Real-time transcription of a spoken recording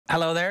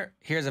Hello there.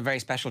 Here's a very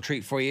special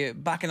treat for you.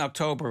 Back in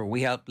October,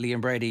 we helped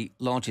Liam Brady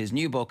launch his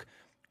new book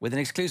with an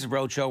exclusive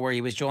roadshow where he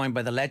was joined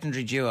by the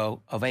legendary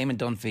duo of Eamon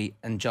Dunphy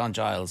and John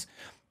Giles.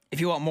 If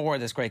you want more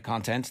of this great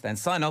content, then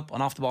sign up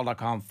on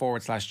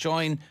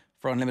offtheball.com/join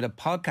for unlimited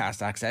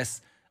podcast access.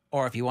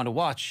 Or if you want to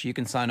watch, you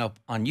can sign up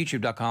on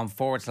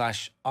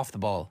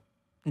youtube.com/offtheball.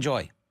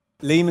 Enjoy.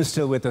 Liam is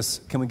still with us.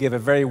 Can we give a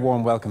very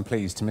warm welcome,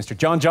 please, to Mr.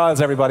 John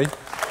Giles, everybody?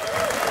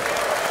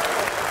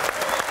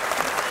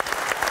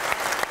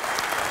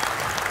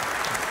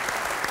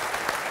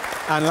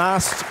 And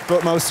last,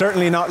 but most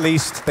certainly not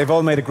least, they've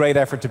all made a great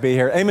effort to be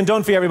here. Eamon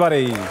Dunphy,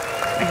 everybody.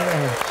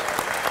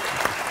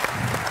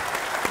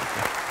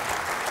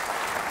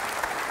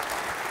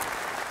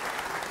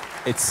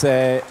 It's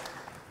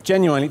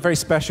genuinely very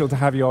special to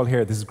have you all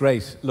here. This is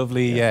great,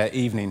 lovely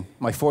evening.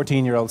 My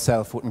 14-year-old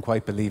self wouldn't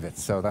quite believe it,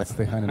 so that's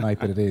the kind of night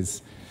that it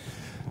is.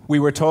 We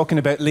were talking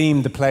about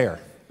Liam the player.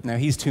 Now,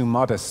 he's too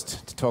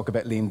modest to talk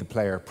about Liam the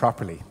player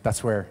properly.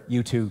 That's where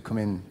you two come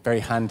in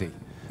very handy.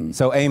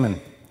 So, Eamon,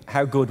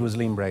 how good was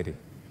Liam Brady?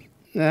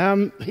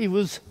 He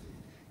was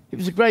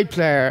a great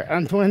player,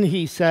 and when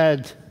he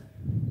said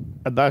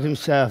about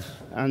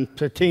himself and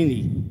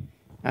Platini,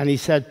 and he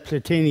said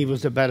Platini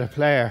was a better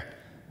player,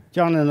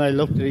 John and I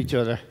looked at each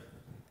other,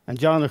 and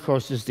John, of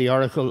course, is the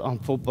oracle on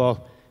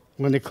football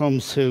when it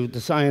comes to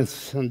the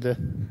science and the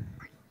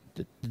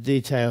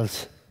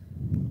details.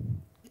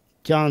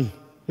 John,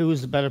 who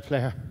was the better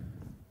player?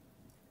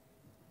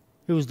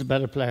 Who was the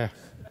better player?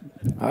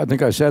 I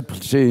think I said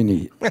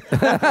Platini.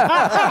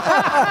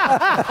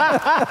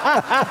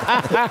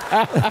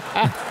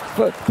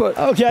 but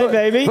okay,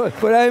 baby. But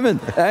Eamon,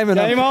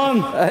 game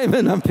on.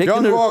 Eamon, I'm picking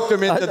John it. Walked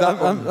him into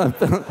that one.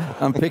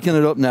 I'm picking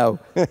it up now.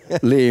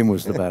 Liam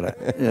was the better.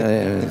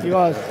 Yeah. He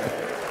was.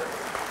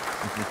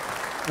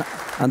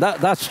 And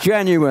that's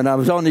genuine. I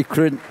was only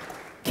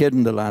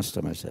kidding the last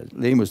time I said it.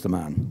 Liam was the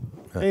man.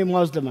 Liam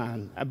was the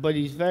man, but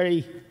he's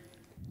very.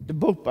 The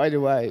book, by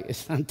the way,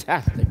 is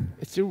fantastic.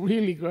 It's a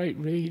really great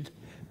read,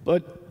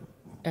 but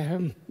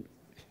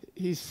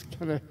he's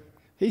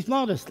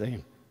modest,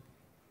 Liam.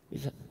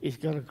 He's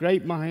got a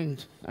great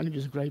mind, and he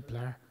was a great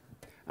player.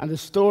 And the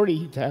story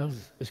he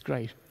tells is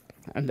great,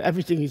 and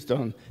everything he's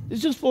done.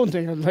 There's just one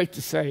thing I'd like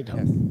to say, though.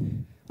 Yes.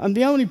 I'm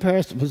the only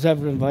person who's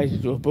ever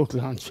invited to a book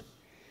launch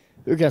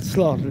who gets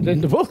slaughtered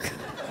in the book.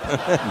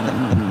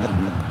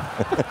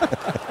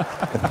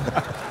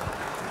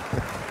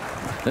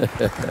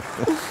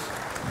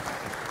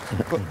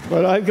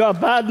 But I've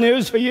got bad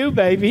news for you,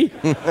 baby.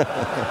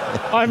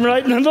 I'm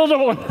writing another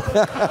one.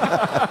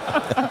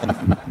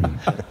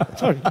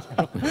 Sorry.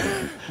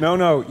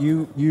 No,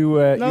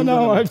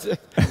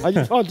 I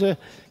just want to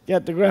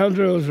get the ground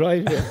rules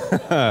right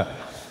here.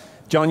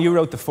 John, you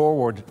wrote the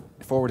forward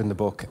in the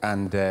book,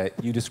 and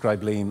you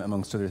describe Liam,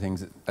 amongst other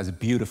things, as a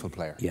beautiful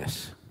player.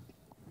 Yes.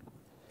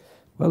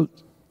 Well,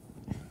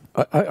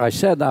 I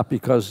said that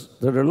because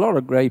there are a lot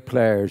of great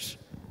players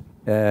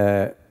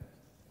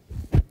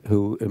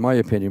who, in my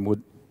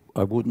opinion,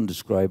 I wouldn't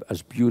describe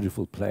as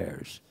beautiful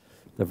players.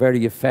 They're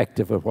very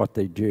effective at what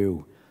they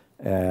do,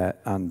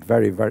 and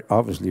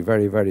obviously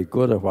very, very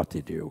good at what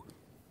they do.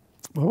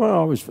 But what I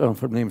always found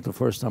from Liam the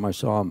first time I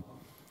saw him,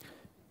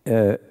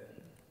 there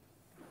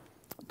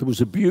was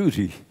a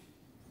beauty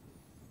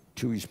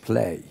to his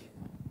play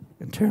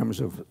in terms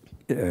of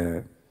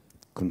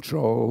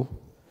control,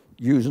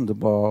 using the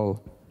ball,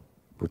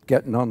 but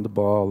getting on the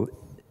ball,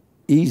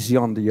 easy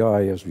on the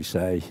eye, as we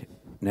say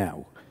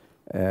now.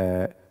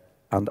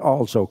 And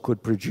also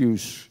could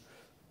produce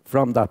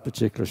from that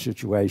particular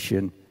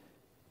situation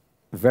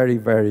very,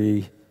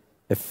 very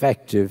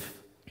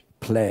effective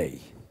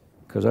play.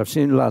 Because I've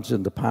seen lads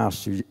in the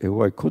past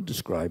who I could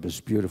describe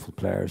as beautiful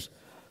players,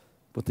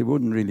 but they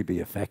wouldn't really be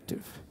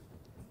effective.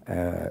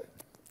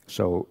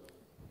 So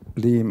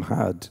Liam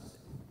had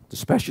the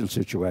special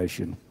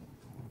situation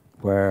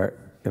where,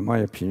 in my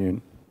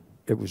opinion,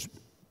 it was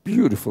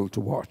beautiful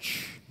to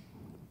watch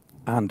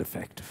and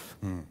effective.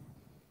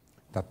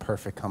 That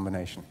perfect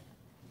combination.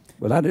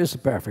 Well, that is a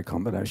perfect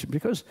combination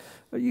because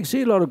you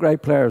see a lot of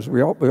great players.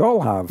 We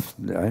all have.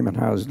 Eamon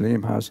has,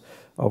 Liam has,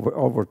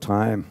 over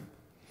time.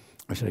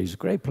 I say he's a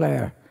great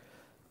player,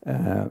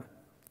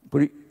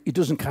 but he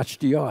doesn't catch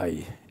the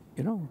eye.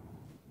 You know,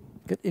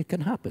 it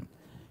can happen.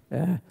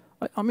 I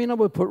mean, I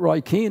would put Roy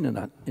Keane in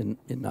that. In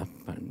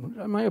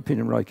my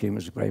opinion, Roy Keane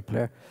was a great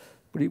player,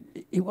 but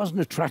he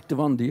wasn't attractive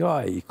on the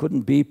eye. He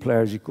couldn't beat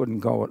players. He couldn't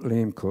go what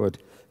Liam could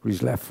with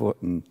his left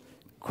foot and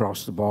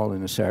cross the ball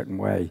in a certain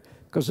way.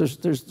 Because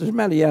there's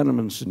many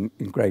elements in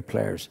great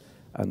players,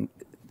 and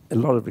a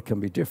lot of it can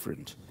be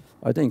different.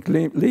 I think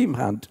Liam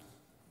had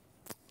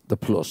the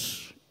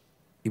plus.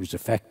 He was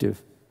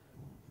effective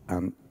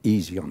and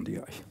easy on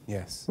the eye.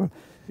 Yes. Well,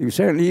 he was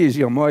certainly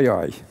easy on my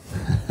eye.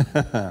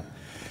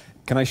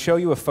 Can I show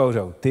you a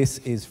photo? This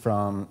is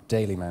from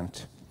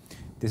Dalymount.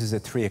 This is a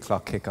 3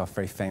 o'clock kickoff,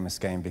 very famous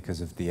game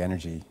because of the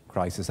energy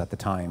crisis at the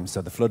time.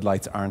 So the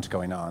floodlights aren't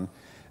going on.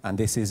 And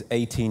this is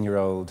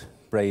 18-year-old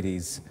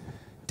Brady's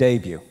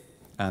debut.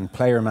 And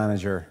player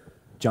manager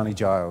Johnny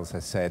Giles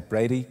has said,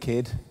 Brady,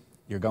 kid,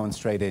 You're going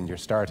straight in, you're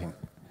starting.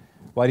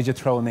 Why did you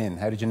throw him in?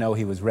 How did you know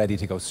he was ready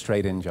to go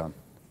straight in, John?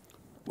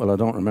 Well, I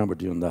don't remember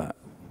doing that.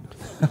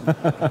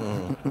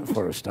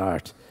 For a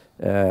start.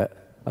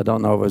 I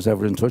don't know if I was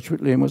ever in touch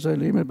with Liam. Was I,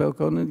 Liam, about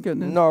going and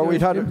getting in? No,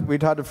 we'd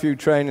had a few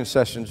training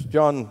sessions.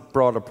 John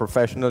brought a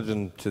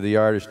professionalism to the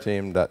Irish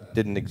team that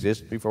didn't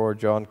exist before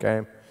John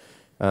came,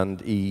 and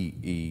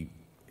he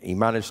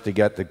managed to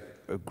get the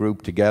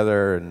group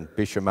together in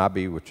Bisham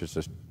Abbey, which is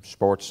a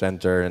sports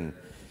centre in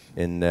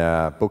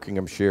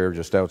Buckinghamshire,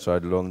 just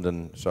outside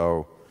London.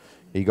 So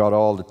he got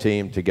all the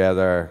team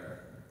together.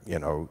 You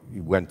know, he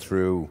went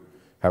through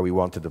how he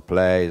wanted to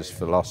play, his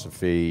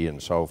philosophy,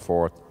 and so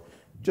forth.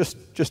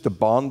 Just to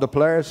bond the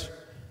players.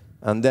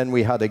 And then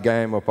we had a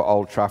game up at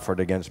Old Trafford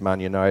against Man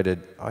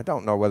United. I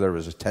don't know whether it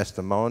was a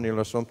testimonial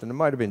or something. It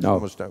might have been.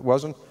 No. It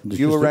wasn't?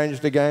 You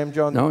arranged the game,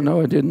 John?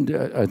 No, I didn't.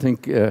 I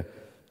think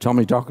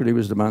Tommy Docherty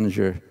was the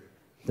manager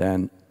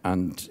then,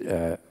 and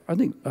I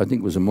think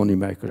it was a money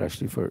maker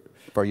actually for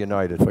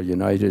United. For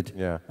United,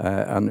 yeah.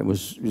 And it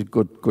was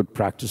good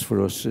practice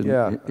for us.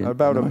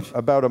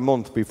 About a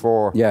month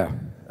before. Yeah.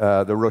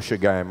 The Russia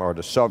game, or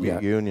the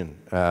Soviet Union,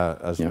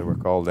 as they were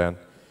called then.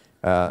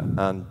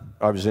 And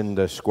I was in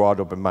the squad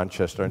up in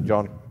Manchester, and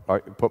John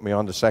put me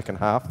on the second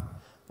half,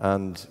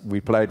 and we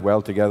played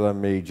well together,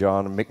 me,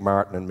 John, and Mick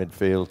Martin in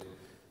midfield.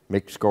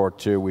 Mick scored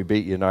 2. We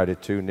beat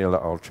United 2-0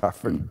 at Old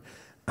Trafford.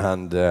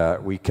 And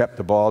we kept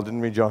the ball,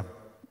 didn't we, John?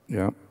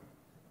 Yeah.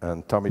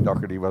 And Tommy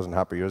Docherty wasn't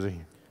happy, was he?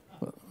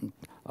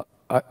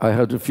 I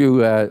had a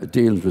few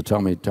deals with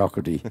Tommy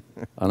Docherty,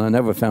 and I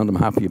never found him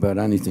happy about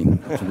anything.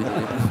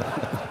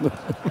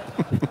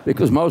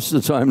 Because most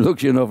of the time,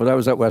 lucky enough, I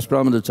was at West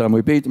Brom at the time,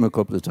 we beat them a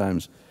couple of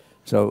times.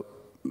 So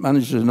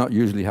managers are not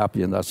usually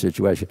happy in that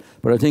situation.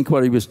 But I think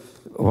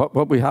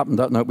what we happened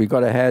that night, we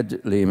got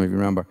ahead, Liam, if you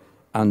remember,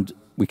 and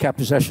we kept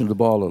possession of the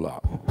ball a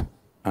lot.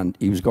 And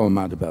he was going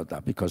mad about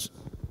that because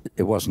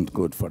it wasn't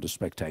good for the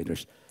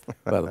spectators.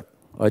 Well,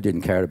 I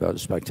didn't care about the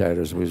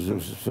spectators. It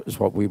was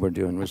what we were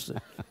doing was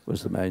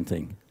the main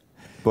thing.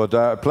 But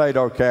I played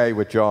okay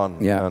with John.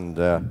 Yeah. And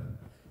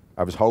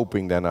I was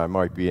hoping then I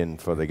might be in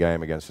for the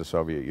game against the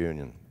Soviet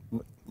Union.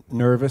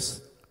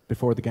 Nervous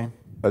before the game?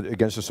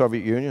 Against the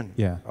Soviet Union?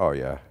 Yeah. Oh,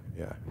 yeah.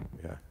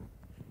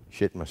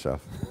 Shit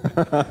myself.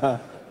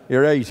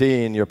 You're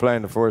 18, you're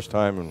playing the first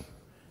time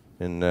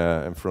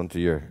in front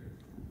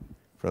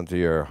of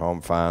your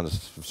home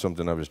fans,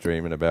 something I was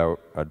dreaming about.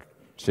 I'd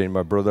seen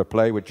my brother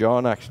play with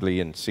John actually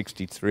in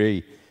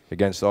 '63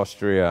 against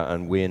Austria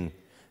and win.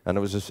 And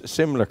it was a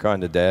similar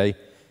kind of day,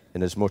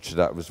 in as much as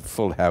that was a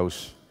full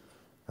house.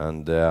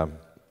 And,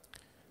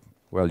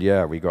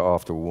 we got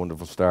off to a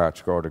wonderful start,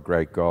 scored a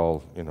great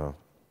goal, you know.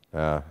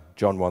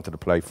 John wanted to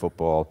play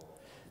football,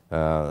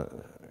 but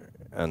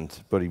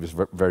he was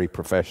very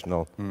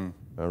professional.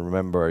 I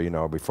remember, you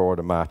know, before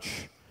the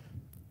match,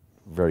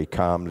 very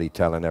calmly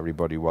telling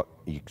everybody what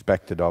he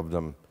expected of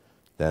them.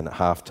 Then at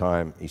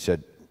half-time, he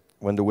said,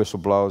 when the whistle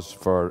blows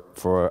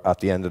for at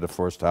the end of the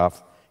first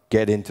half,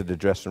 get into the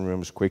dressing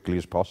room as quickly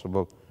as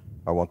possible.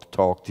 I want to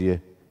talk to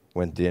you.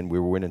 Went in. We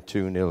were winning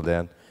 2-0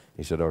 then.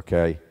 He said,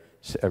 okay,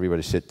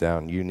 everybody sit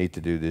down. You need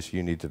to do this.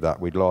 You need to that.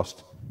 We'd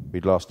lost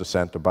the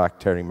centre-back.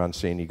 Terry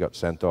Mancini got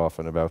sent off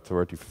in about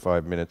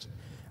 35 minutes.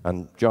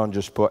 And John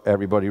just put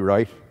everybody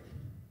right.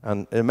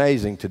 And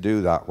amazing to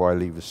do that while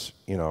he was,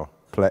 you know,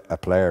 a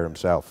player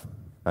himself.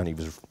 And he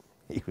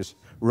was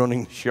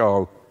running the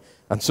show.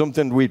 And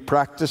something we'd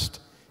practiced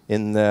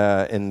in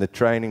the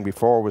training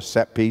before was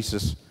set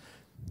pieces,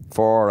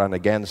 for and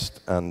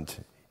against,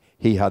 and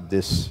he had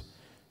this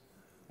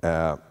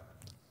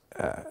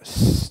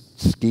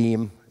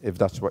scheme, if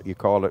that's what you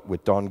call it,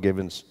 with Don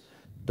Givens.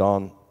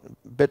 Don,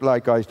 a bit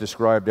like I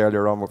described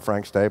earlier on with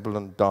Frank Staple,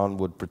 and Don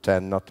would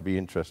pretend not to be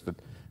interested,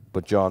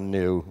 but John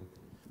knew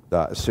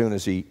that as soon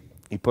as he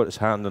put his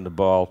hand on the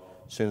ball,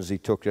 as soon as he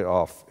took it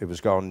off, it was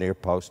going near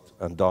post,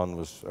 and Don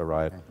was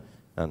arrived,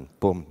 and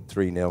boom,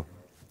 3-0,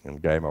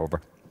 and game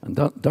over. And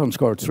Don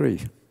scored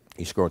 3.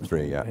 He scored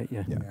 3, yeah.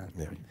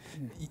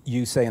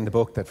 You say in the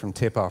book that from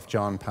tip-off,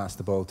 John passed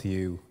the ball to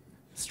you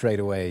straight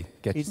away,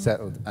 get you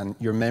settled, and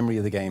your memory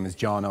of the game is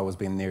John always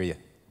being near you.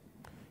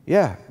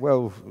 Yeah,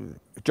 well,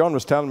 John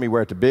was telling me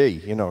where to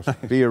be, you know,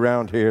 be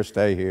around here,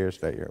 stay here,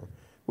 stay here.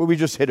 Well, we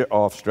just hit it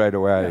off straight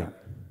away,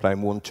 playing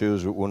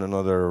 1-2s with one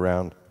another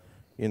around.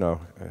 You know,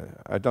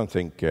 I don't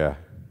think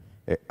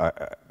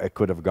it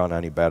could have gone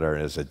any better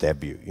as a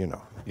debut, you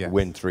know.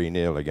 Win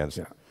 3-0 against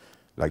them.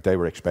 Like they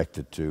were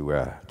expected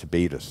to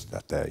beat us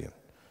that day.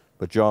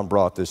 But John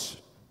brought this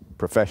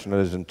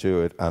professionalism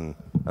to it and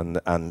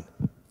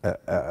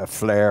a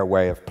flair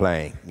way of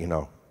playing, you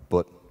know,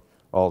 but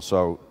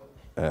also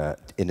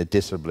in a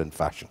disciplined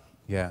fashion.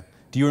 Yeah.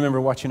 Do you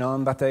remember watching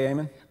on that day,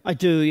 Eamon? I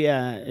do,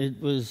 yeah. It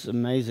was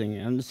amazing.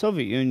 And the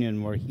Soviet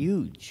Union were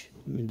huge.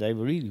 I mean, they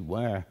really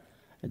were.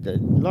 A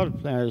lot of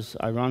players,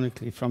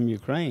 ironically, from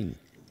Ukraine.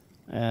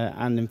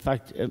 And in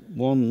fact, at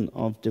one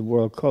of the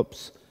World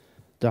Cups,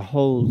 the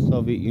whole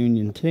Soviet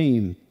Union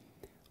team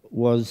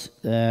was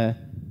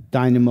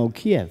Dynamo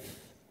Kiev,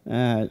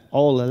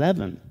 all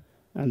 11.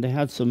 and they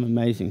had some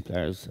amazing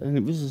players, and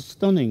it was a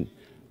stunning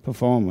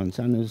performance.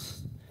 And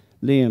as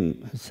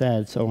Liam has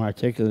said so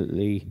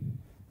articulately,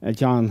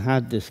 John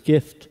had this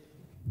gift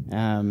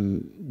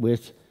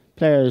with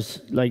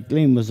players like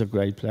Liam was a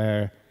great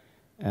player,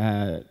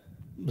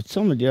 but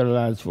some of the other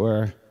lads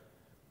were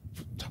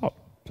top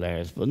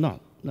players, but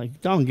not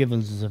like Don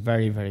Givens is a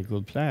very, very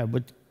good player.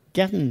 But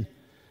getting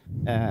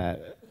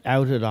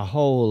out of the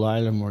hole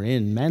Ireland were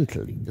in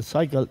mentally, the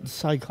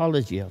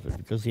psychology of it,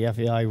 because the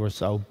FAI were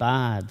so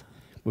bad.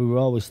 We were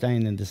always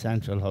staying in the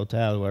Central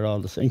Hotel where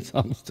all the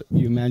sing-songs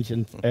you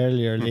mentioned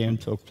earlier, Liam,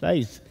 took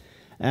place.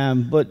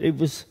 But it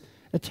was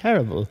a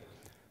terrible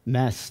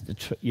mess.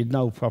 You'd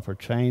no proper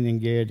training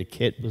gear, the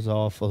kit was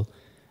awful,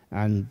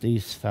 and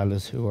these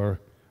fellas who were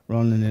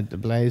running into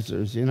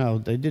Blazers, you know,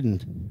 they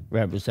didn't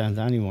represent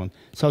anyone.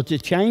 So to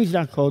change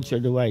that culture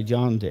the way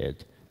John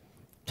did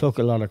took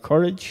a lot of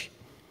courage,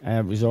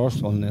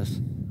 resourcefulness,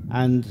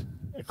 and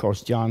of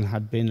course John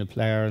had been a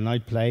player, and I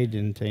played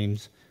in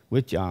teams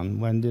with John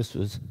when this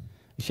was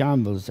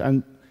shambles.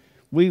 And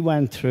we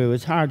went through,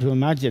 it's hard to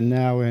imagine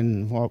now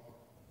in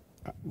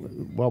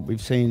what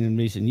we've seen in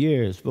recent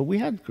years, but we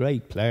had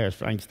great players,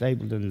 Frank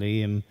Stapleton,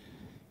 Liam,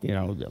 you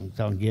know,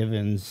 Don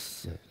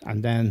Givens,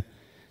 and then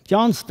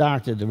John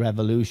started the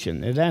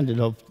revolution. It ended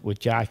up with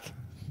Jack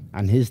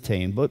and his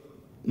team, but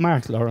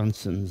Mark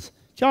Lawrenson's,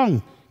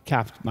 John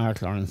capped Mark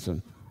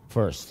Lawrenson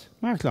first.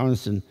 Mark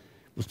Lawrenson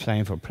was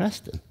playing for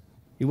Preston.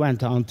 He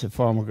went on to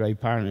form a great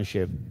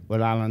partnership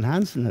with Alan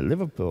Hansen at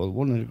Liverpool,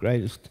 one of the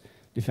greatest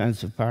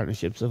defensive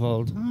partnerships of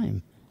all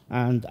time.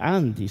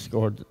 And he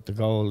scored the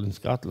goal in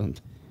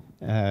Scotland,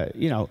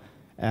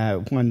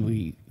 when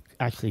we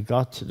actually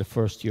got to the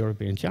first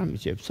European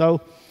Championship.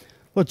 So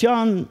what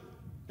John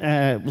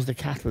was the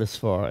catalyst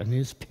for in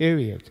his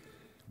period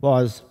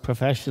was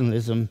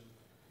professionalism,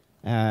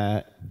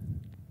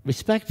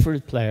 respect for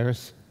his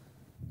players,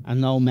 and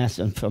no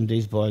messing from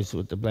these boys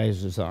with the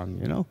blazers on,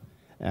 you know,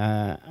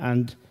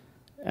 and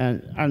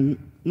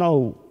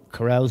no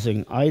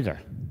carousing either.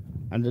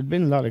 And there'd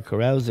been a lot of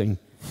carousing.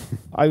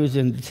 I was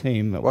in the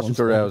team. What's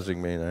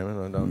carousing mean?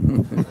 I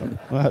don't.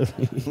 Well,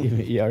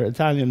 your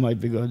Italian might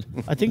be good.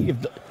 I think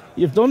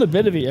you've done a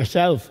bit of it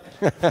yourself.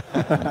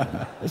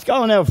 It's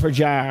going out for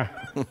jar.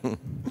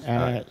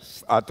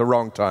 At the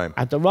wrong time.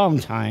 At the wrong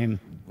time.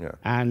 Yeah.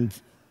 And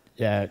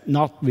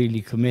not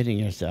really committing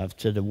yourself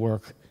to the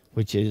work,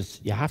 which is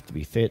you have to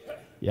be fit,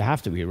 you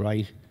have to be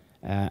right,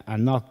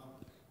 and not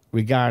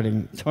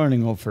regarding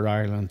turning up for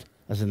Ireland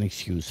as an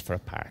excuse for a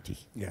party.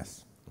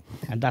 Yes.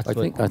 And that's I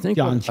think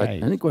John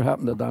changed. I think what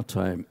happened at that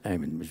time,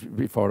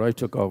 before I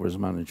took over as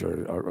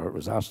manager, or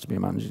was asked to be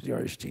manager of the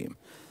Irish team,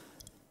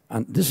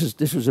 and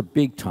this was a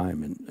big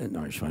time in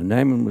Irish. And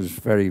Eamon was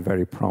very,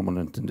 very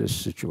prominent in this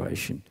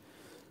situation.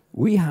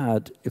 We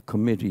had a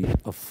committee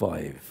of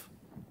 5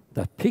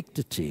 that picked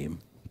a team,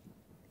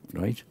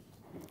 right?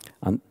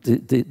 And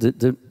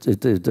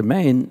the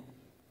main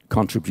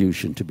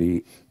contribution to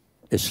be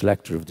a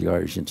selector of the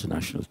Irish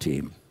international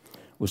team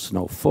was to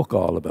know fuck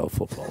all about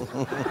football.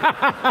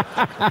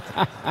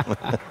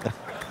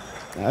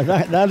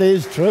 That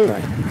is true.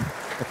 Right.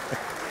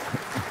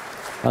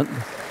 And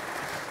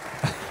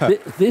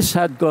this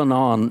had gone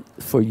on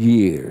for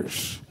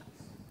years.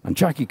 And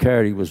Jackie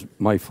Carey was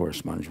my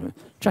first management.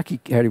 Jackie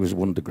Carey was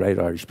one of the great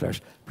Irish players,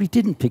 but he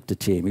didn't pick the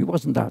team. He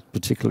wasn't that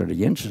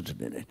particularly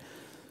interested in it.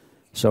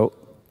 So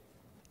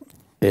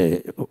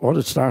what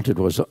it started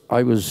was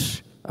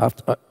I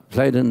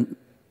played in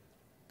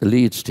the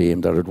Leeds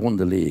team that had won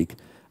the league,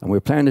 and we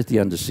were playing at the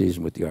end of the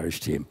season with the Irish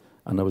team,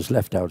 and I was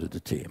left out of the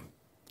team.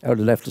 I would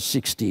have left of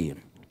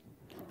 16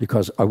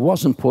 because I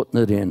wasn't putting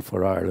it in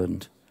for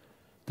Ireland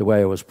the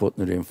way I was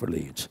putting it in for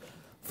Leeds.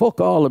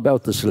 Fuck all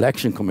about the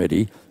selection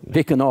committee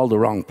picking all the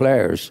wrong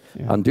players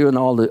and doing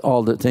all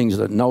the things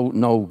that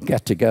no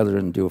get together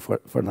and do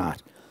for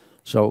that.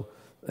 So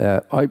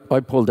I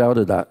pulled out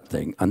of that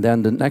thing, and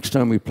then the next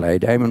time we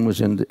played, Eamon was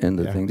in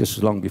the thing. This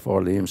is long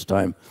before Liam's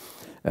time.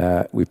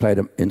 We played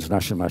an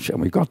international match, and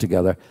we got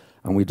together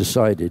and we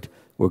decided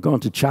we're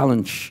going to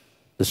challenge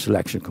the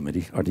selection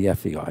committee or the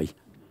FAI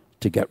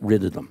to get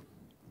rid of them.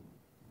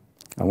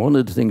 And one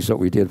of the things that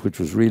we did, which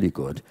was really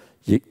good,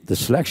 the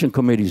selection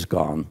committee's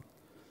gone,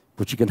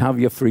 but you can have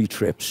your free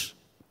trips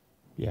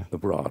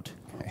abroad.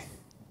 Okay.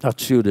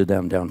 That suited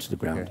them down to the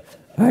ground.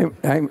 Okay.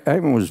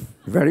 Eamon was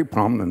very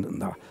prominent in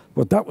that.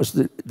 But that was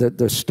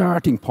the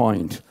starting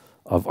point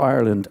of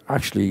Ireland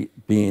actually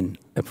being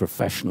a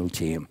professional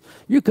team.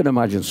 You can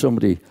imagine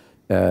somebody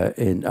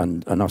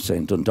I'm not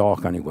saying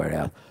Dundalk anywhere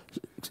else,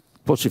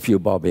 puts a few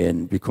bob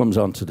in, becomes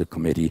onto the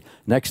committee.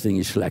 Next thing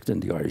he's selecting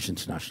the Irish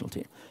international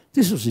team.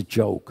 This was a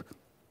joke.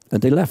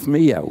 And they left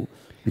me out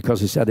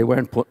because they said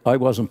I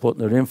wasn't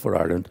putting it in for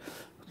Ireland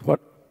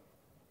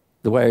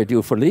the way I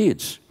do for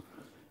Leeds.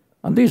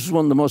 And this is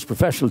one of the most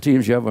professional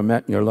teams you ever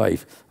met in your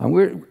life.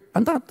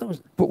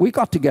 But we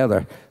got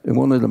together in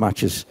one of the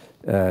matches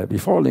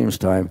before Liam's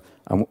time,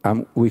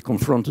 and we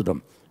confronted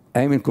them.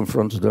 Eamon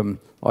confronted them,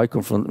 I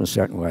confronted them a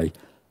certain way,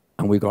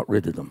 and we got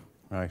rid of them.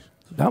 Right.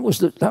 That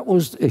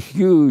was a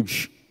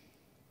huge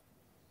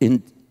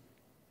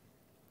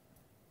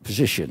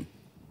position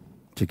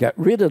to get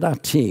rid of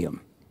that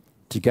team,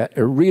 to get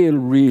a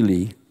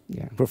really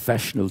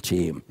professional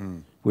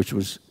team, which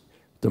was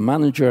the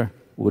manager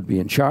would be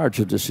in charge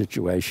of the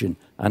situation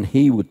and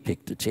he would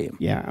pick the team.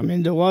 Yeah, I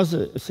mean, there was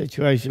a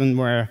situation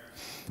where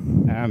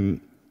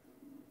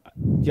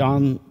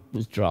John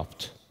was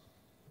dropped.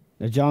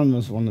 Now, John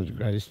was one of the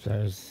greatest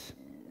players,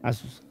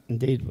 as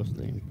indeed was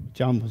Liam.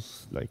 John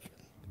was like,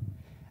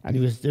 and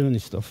he was doing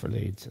his stuff for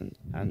Leeds,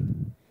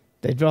 and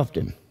they dropped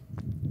him.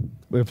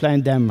 We were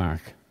playing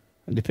Denmark,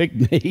 and they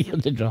picked me,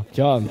 and they dropped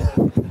John.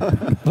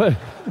 But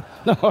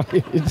no,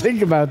 you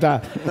think about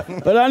that.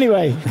 But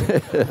anyway,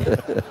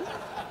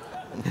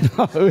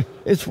 no,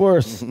 it's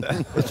worse.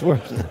 It's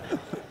worse.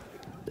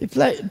 They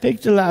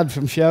picked a lad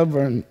from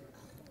Shelburne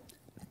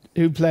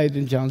who played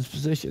in John's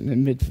position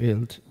in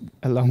midfield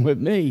along with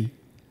me.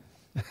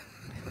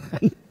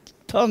 And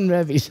Ton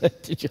Revy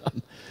said to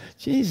John,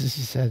 Jesus,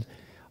 he said,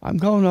 I'm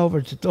going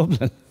over to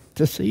Dublin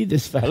to see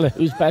this fella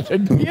who's better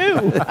than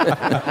you.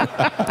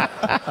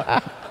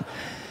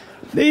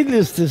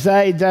 Needless to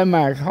say,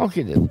 Denmark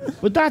hockeyed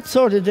it. But that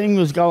sort of thing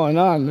was going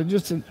on.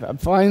 Just a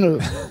final,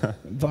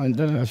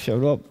 then I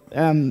showed up.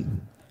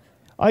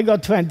 I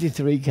got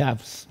 23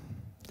 caps.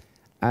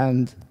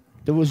 And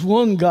there was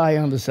one guy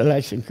on the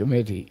selection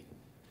committee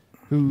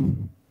who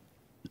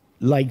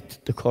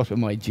liked the cut of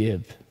my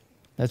jib.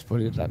 Let's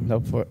put it that, no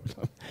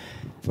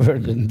further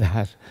than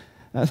that.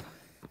 And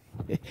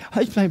I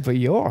was playing for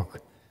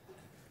York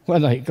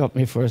when I got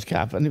my first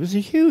cap, and it was a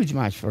huge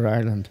match for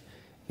Ireland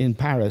in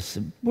Paris,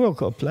 a World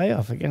Cup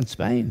playoff against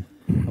Spain.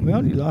 And we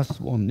only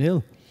lost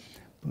 1-0.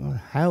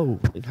 Well, how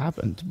it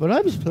happened. But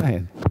I was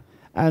playing.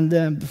 And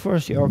the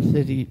first York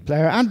City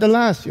player and the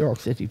last York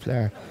City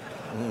player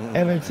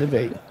ever to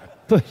be.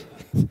 But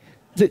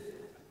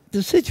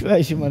the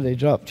situation when they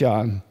dropped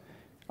John,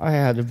 I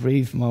had a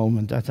brief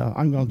moment. I thought,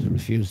 I'm going to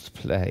refuse to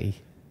play.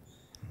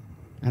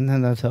 And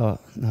then I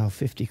thought, no,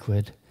 50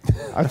 quid.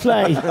 I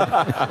play.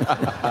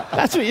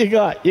 That's what you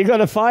got. You got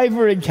a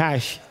fiver in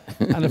cash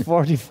and a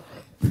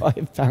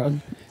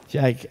 £45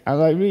 check.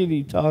 And I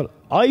really thought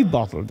I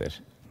bottled it.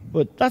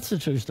 But that's the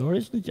true story,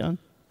 isn't it, John?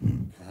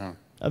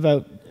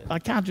 About, I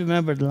can't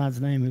remember the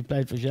lad's name who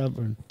played for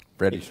Shelburne.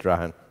 Brady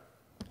Strahan.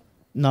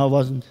 No, it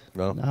wasn't.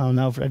 No?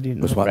 No, Freddie.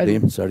 Was what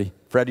name? Sorry.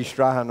 Freddie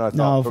Strahan, I thought.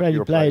 No, Freddie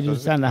played. He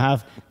was centre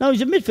half. No,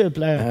 he's a midfield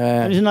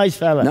player. He was a nice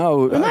fella.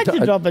 No,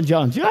 imagine dropping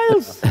John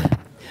Giles.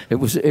 It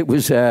was.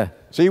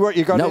 See what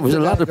you got? No, it was a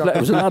lad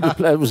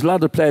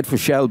that played for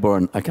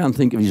Shelburne. I can't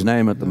think of his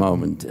name at the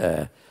moment.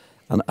 And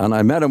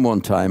I met him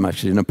one time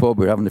actually in a pub.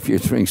 We were having a few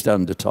drinks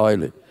down in the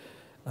toilet,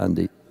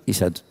 and he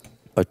said,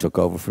 I took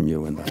over from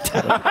you in that.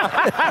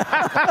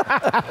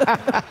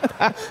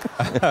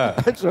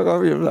 I took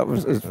over you. That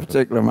was a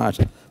particular match.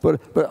 But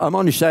I'm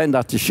only saying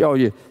that to show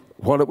you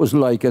what it was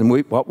like and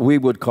what we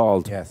would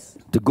call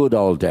the good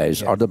old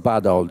days or the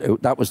bad old.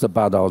 That was the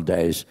bad old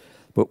days.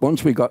 But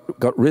once we got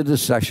rid of the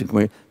selection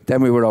committee,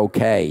 then we were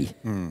okay.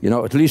 You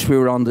know, at least we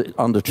were on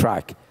the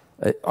track.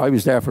 I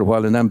was there for a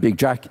while, and then Big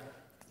Jack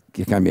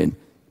came in.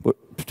 But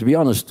to be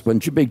honest, when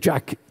Big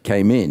Jack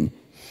came in,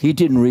 he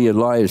didn't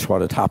realise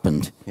what had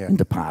happened in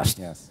the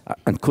past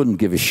and couldn't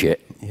give a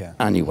shit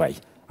anyway.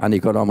 And he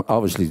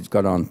obviously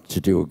got on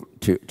to do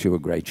a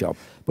great job.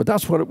 But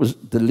that's what it was,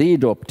 the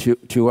lead up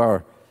to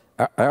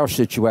our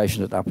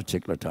situation at that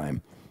particular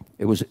time.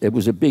 It was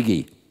a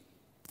biggie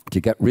to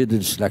get rid of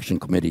the selection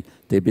committee.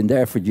 They've been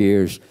there for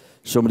years.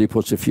 Somebody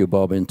puts a few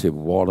bob into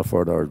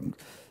Waterford or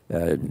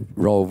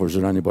Rovers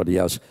or anybody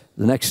else.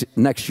 The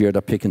next year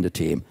they're picking the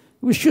team.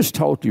 It was just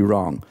totally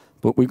wrong.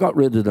 But we got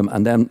rid of them,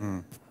 and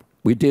then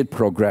we did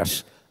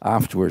progress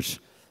afterwards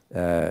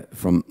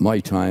from my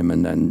time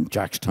and then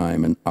Jack's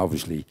time, and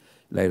obviously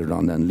later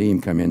on then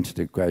Liam came into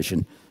the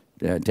equation,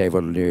 Dave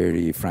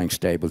O'Leary, Frank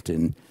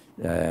Stapleton,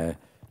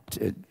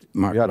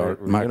 Mark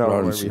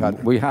Lawrence.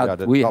 We had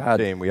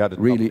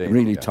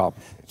really top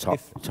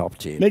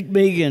team. Mick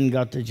Megan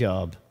got the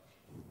job.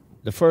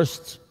 The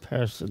first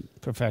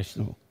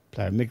professional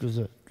player. Mick was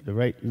the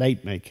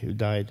late Mick who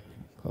died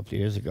a couple of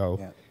years ago.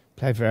 Yeah.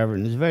 Played for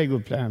Everton. He's a very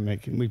good player,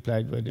 Mick, and we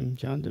played with him,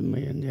 John, didn't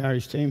we, in the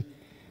Irish team?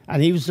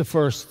 And he was the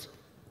first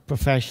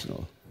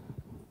professional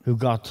who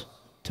got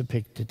to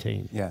pick the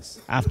team.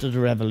 Yes. After the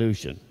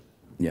revolution.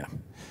 Yeah.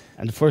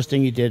 And the first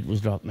thing he did was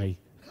drop me.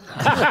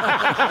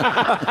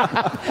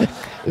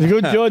 He's a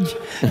good judge.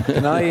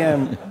 Can I,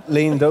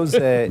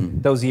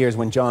 Liam, those years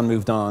when John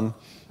moved on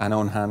and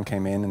Owen Hand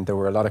came in, and there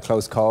were a lot of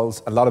close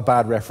calls, a lot of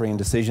bad refereeing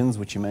decisions,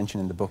 which you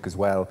mentioned in the book as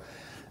well.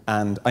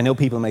 And I know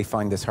people may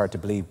find this hard to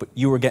believe, but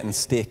you were getting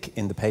stick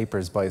in the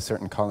papers by a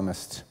certain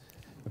columnist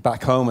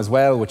back home as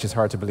well, which is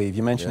hard to believe.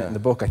 You mentioned it in the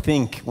book, I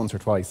think, once or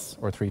twice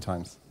or three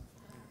times.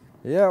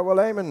 Yeah, well,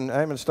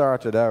 Eamon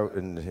started out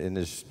in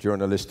his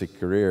journalistic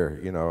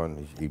career, you know,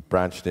 and he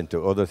branched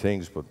into other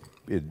things, but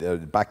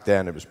back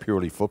then it was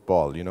purely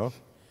football, you know.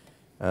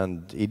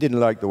 And he didn't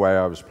like the way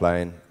I was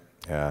playing.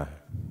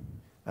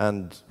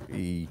 And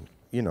he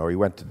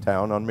went to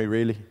town on me,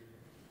 really.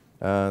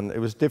 And it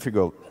was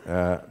difficult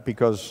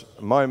because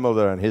my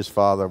mother and his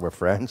father were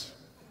friends.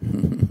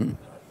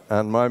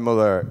 And my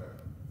mother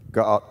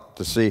got up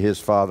to see his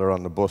father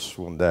on the bus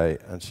one day,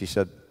 and she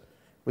said,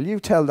 "Will you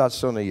tell that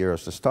son of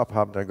yours to stop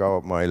having to go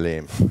at my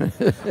Liam?"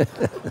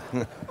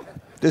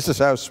 This is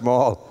how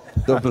small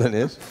Dublin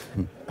is.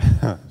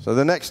 So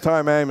the next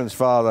time Eamon's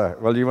father,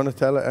 well, you want to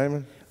tell it,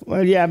 Eamon?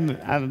 Well, yeah,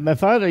 my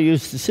father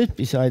used to sit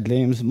beside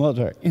Liam's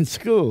mother in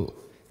school.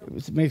 It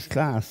was a mixed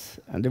class,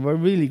 and they were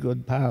really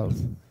good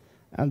pals.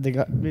 And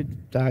my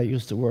dad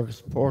used to work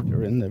as a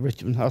porter in the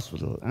Richmond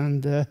Hospital,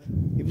 and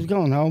he was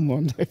going home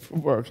one day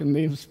from work, and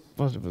Liam's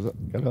mother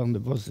got on the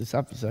bus, they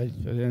sat beside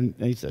each other, and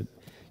she said,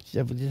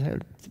 would you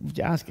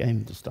ask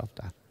Eamon to stop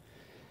that?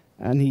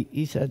 And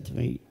he said to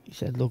me, he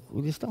said, "Look,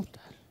 will you stop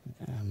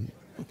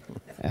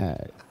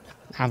that?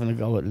 Having a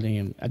go at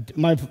Liam."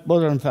 My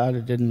mother and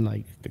father didn't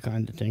like the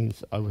kind of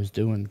things I was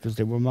doing because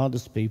they were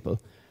modest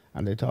people,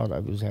 and they thought I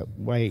was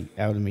way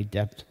out of my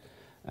depth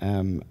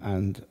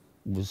and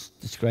was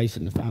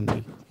disgracing the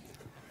family.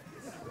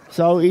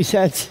 So he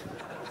said,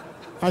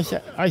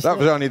 that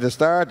was only the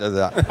start of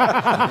that.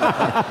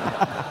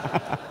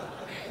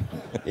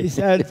 He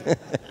said,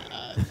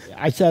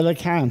 I said, "I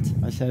can't."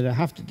 I said, "I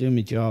have to do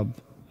my job,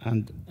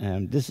 and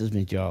this is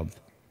my job."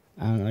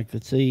 And I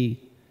could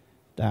see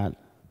that,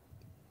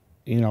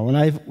 you know, when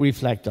I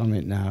reflect on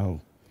it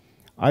now,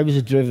 I was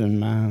a driven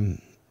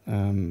man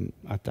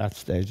at that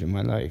stage in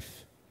my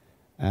life.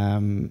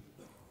 And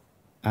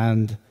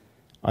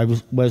I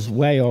was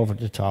way over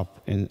the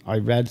top. I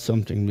read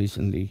something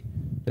recently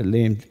that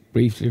Liam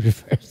briefly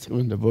refers to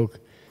in the book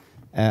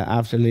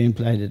after Liam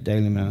played at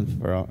Daily Mount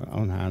for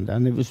own hand,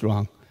 and it was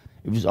wrong.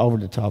 It was over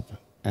the top.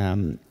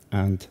 And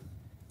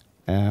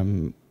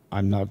I'm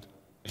not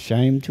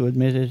ashamed to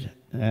admit it.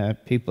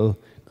 People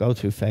go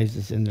through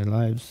phases in their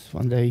lives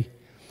when they,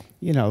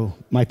 you know,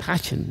 my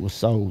passion was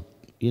so,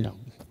 you know.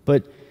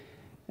 But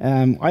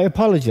I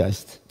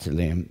apologized to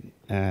Liam,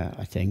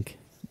 I think.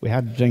 We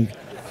had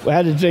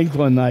a drink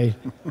one night,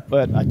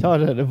 but I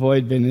thought I'd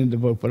avoid being in the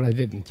book, but I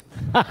didn't.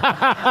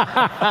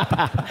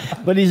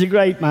 But he's a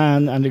great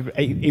man, and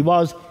he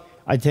was,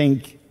 I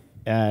think,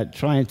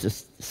 trying to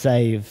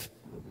save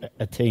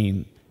a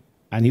team,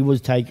 and he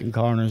was taking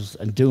corners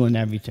and doing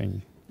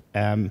everything.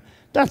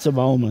 That's a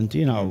moment,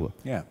 you know,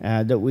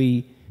 that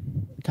we,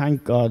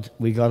 thank God,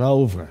 we got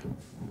over.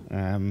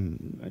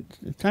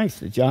 Thanks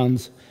to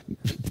John's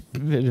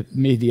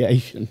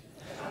mediation.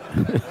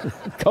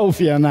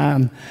 Kofi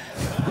Annan.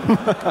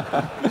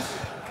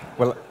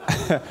 Well,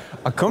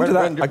 I'll come to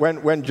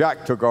that. When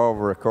Jack took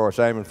over, of course,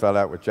 Eamon fell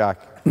out with Jack.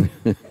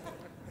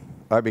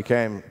 I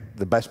became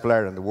the best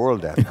player in the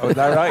world then. Oh, is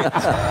that right?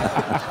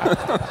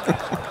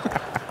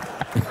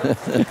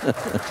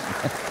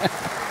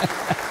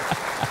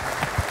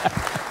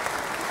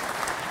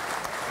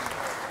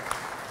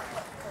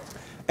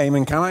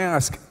 Eamon, can I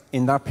ask,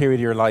 in that period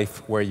of your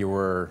life where you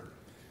were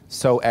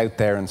so out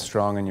there and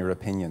strong in your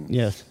opinions,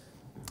 yes,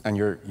 and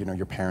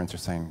your parents are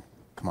saying,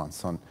 "Come on,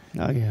 son,"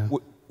 oh yeah,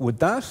 would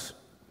that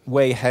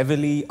weigh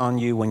heavily on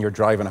you when you're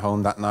driving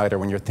home that night, or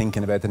when you're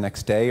thinking about the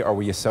next day, or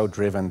were you so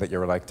driven that you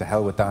were like, "To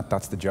hell with that,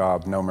 that's the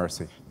job, no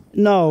mercy"?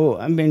 No,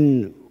 I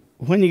mean,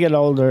 when you get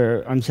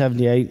older, I'm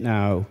 78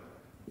 now,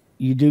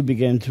 you do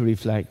begin to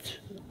reflect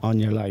on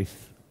your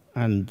life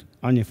and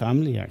on your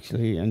family,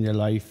 actually, and your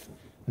life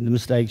and the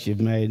mistakes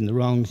you've made and the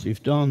wrongs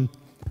you've done.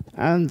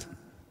 And,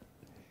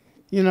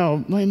 you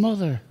know, my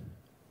mother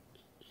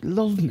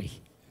loved me.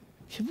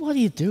 She said, "What are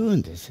you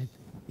doing this?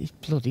 These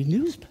bloody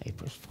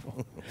newspapers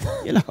for?"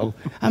 You know,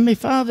 and my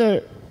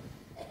father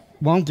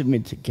wanted me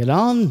to get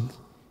on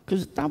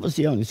because that was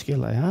the only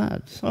skill I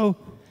had. So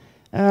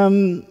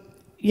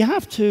you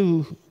have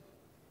to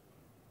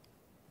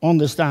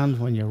understand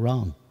when you're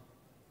wrong,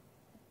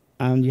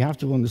 and you have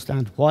to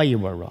understand why you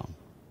were wrong.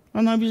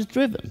 And I was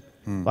driven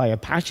by a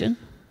passion.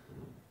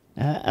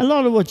 A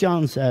lot of what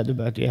John said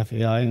about the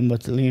FAI and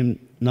what Liam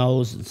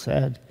knows and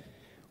said,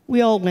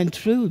 we all went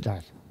through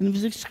that, and it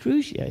was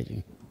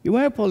excruciating. You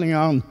were pulling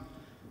on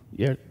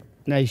your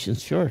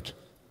nation's shirt,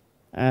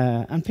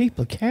 and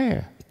people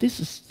care. This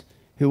is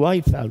who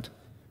I felt,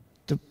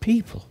 the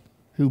people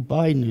who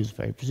buy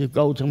newspapers, who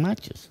go to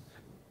matches,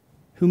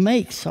 who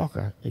make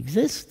soccer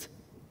exist.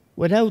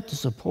 Without the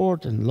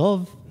support and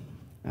love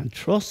and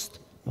trust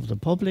of the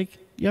public,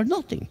 you're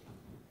nothing.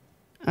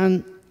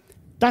 And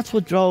that's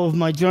what drove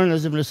my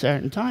journalism at a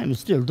certain time. It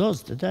still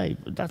does today,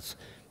 but that's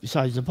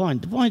besides the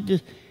point. The point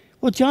is,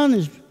 what John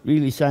is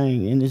really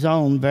saying in his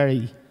own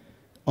very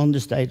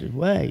understated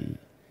way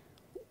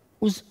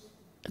was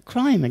a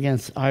crime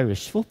against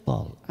Irish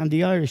football and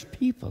the Irish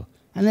people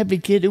and every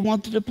kid who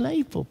wanted to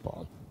play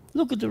football.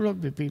 Look at the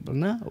rugby people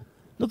now.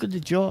 Look at the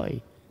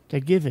joy they're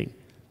giving.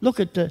 Look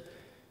at the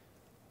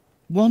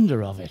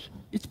wonder of it.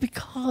 It's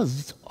because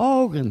it's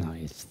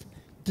organised.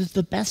 There's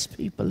the best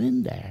people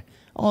in there.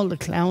 All the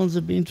clowns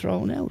have been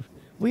thrown out.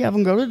 We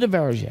haven't got rid of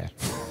ours yet.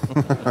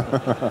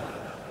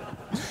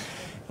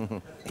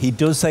 He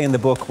does say in the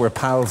book, we're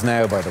pals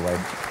now, by the way.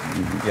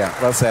 Yeah,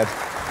 well said.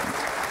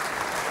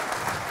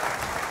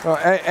 Well,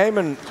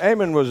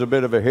 Eamon was a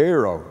bit of a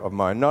hero of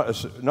mine, not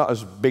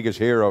as big as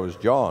hero as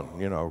John,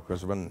 you know,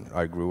 because when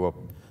I grew up,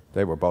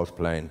 They were both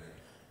playing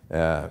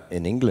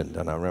in England,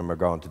 and I remember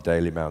going to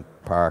Dalymount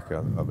Park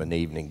of an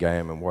evening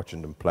game and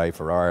watching them play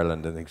for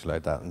Ireland and things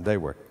like that, and they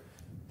were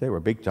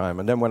big time.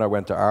 And then when I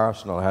went to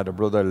Arsenal, I had a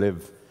brother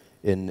live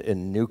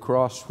in New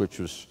Cross, which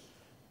was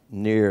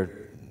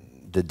near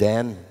the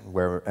Den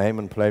where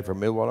Eamon played for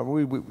Millwall.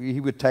 And he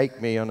would take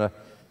me on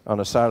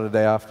a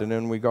Saturday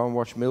afternoon. We'd go and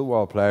watch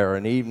Millwall play or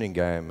an evening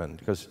game, and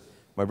because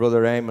my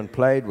brother Eamon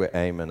played with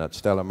Eamon at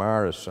Stella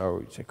Maris, so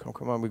he'd say,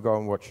 come on, we go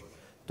and watch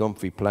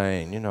Dunphy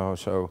playing, you know.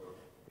 So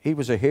he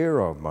was a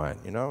hero of mine,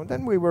 you know. And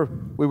then we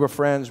were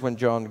friends when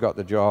John got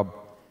the job.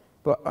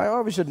 But I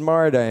always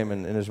admired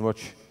Eamon in as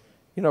much,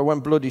 you know, when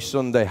Bloody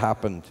Sunday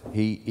happened,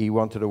 he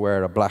wanted to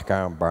wear a black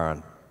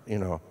armband, you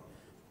know.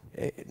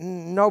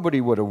 Nobody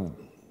would have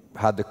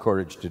had the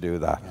courage to do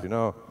that, you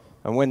know.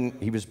 And when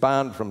he was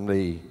banned from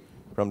the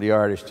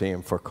Irish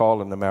team for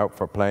calling them out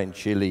for playing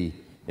Chile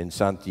in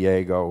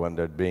Santiago when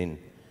there'd been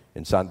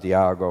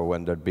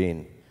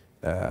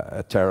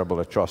a terrible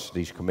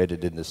atrocities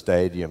committed in the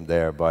stadium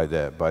there by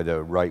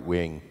the right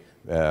wing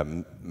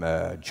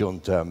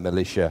junta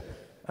militia,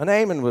 and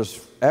Eamon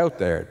was out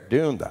there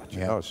doing that, you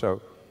know.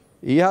 So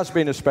he has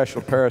been a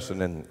special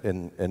person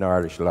in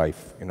Irish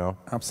life, you know.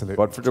 Absolutely.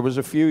 But there was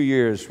a few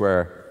years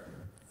where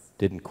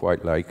didn't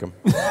quite like him.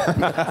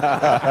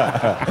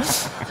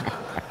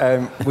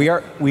 We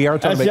are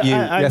talking about you.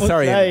 I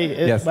Sorry.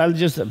 say, Yes. Well,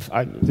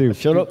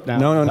 shut up now.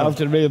 No.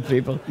 After the real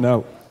people.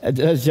 No.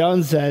 As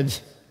John said,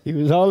 he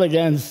was all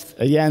against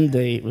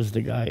Allende. Was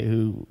the guy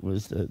who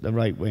was the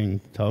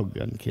right-wing thug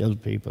and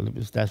killed people. He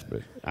was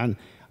desperate. And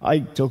I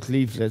took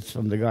leaflets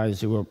from the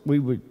guys we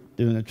were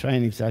doing a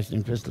training session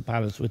in Crystal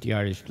Palace with the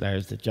Irish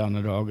players that John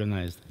had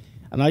organised.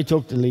 And I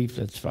took the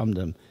leaflets from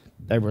them.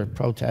 They were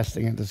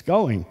protesting at us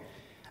going.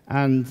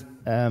 And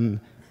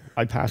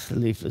I passed the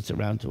leaflets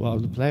around to all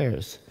the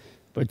players.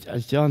 But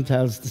as John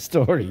tells the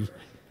story,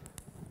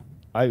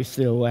 I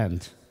still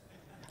went.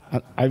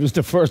 I was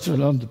the first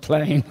one on the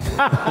plane.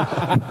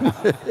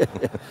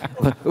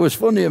 It was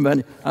funny,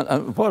 man.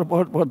 And what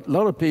a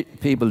lot of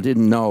people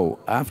didn't know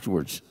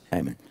afterwards,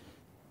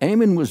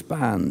 Eamon was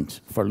banned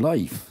for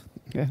life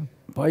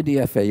by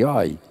the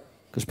FAI,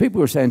 because people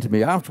were saying to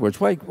me afterwards,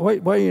 why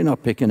are you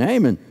not picking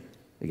Eamon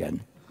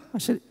again? I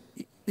said,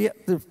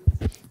 the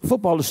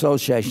Football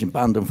Association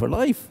banned him for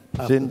life.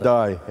 Didn't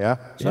die, yeah?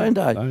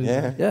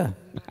 Yeah.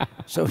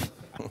 So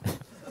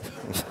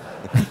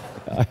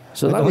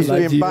that was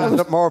He's been banned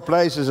at more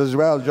places as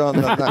well, John,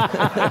 than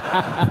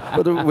that.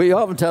 But we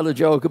often tell a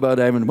joke about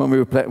Eamon when we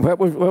were playing. Where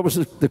was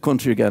the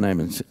country again,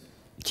 Eamon?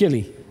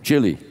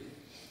 Chile.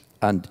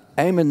 And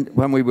Eamon,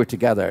 when we were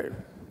together,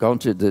 going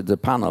to the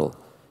panel,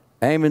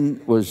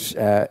 Eamon was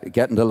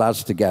getting the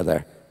lads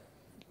together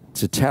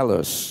to tell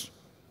us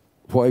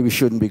why we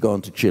shouldn't be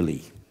going to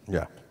Chile.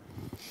 Yeah.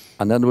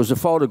 And then there was a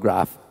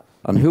photograph,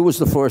 and who was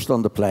the first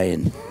on the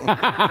plane? But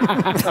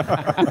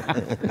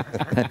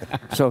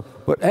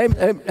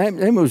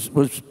Eamon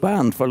was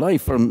banned for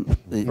life from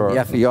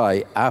the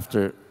FEI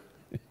after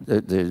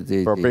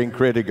for being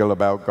critical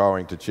about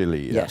going to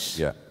Chile. Yeah. Yes.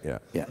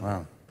 Yeah.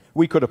 Wow.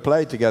 We could have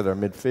played together in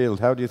midfield.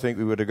 How do you think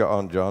we would have got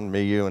on, John?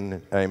 Me, you,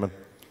 and Eamon?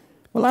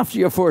 Well, after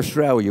your first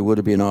row, you would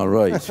have been all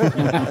right.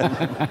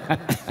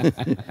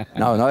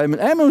 No,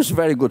 Eamon was a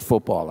very good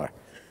footballer.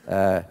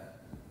 And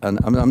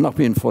I'm not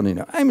being funny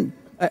now.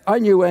 I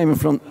knew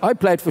Eamon I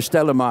played for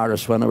Stella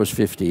Maris when I was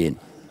 15.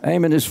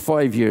 Eamon is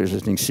 5 years, I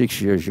think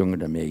 6 years younger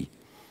than me.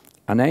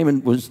 And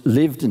Eamon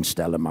lived in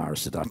Stella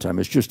Maris at that time.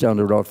 It's just down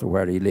the road from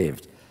where he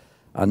lived.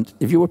 And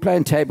if you were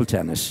playing table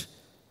tennis,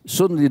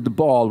 suddenly the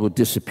ball would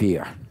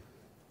disappear.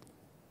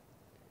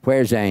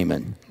 Where's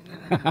Eamon?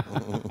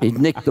 He'd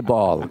nick the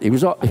ball. He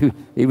was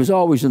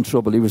always in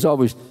trouble. He was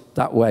always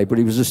that way. But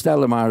he was a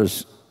Stella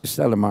Maris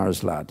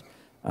lad.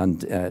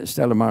 And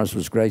Stella Maris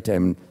was great.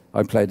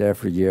 I played there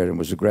for a year, and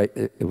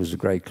it was a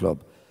great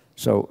club.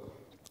 So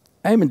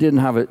Eamon didn't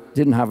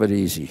have it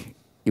easy.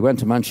 He went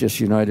to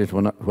Manchester United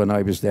when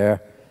I was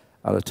there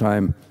at a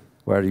time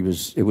where it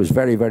was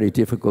very, very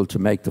difficult to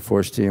make the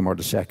first team or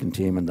the second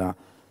team and that.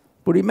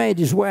 But he made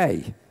his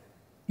way.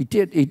 He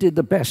did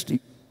the best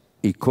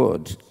he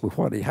could with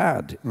what he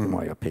had, in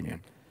my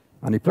opinion.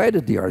 And he played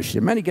at the Irish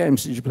team. Many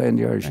games did you play in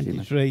the Irish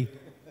team?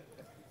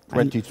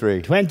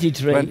 23.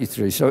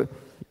 23. So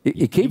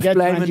he keeps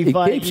blaming me.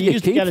 He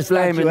keeps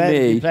blaming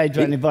me. He played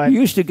 25. He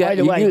used to get. By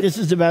the way, this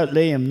is about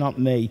Liam, not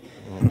me.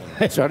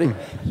 Sorry?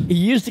 He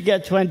used to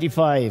get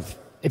 25.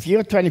 If you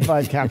got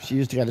 25 caps, you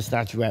used to get a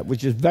statuette,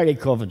 which is very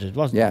coveted,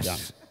 wasn't it, John?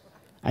 Yes.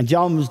 And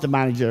John was the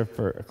manager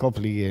for a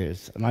couple of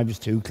years, and I was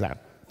two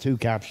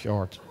caps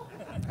short.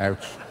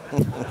 Ouch.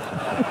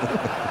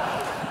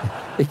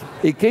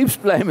 He keeps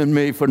blaming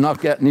me for not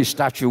getting his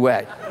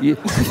statuette. You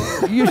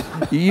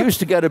used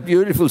to get a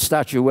beautiful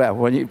statuette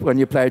when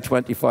you played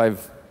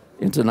 25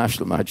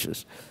 international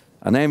matches.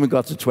 And Eamon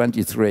got to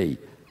 23.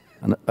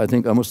 And I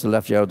think I must have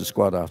left you out of the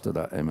squad after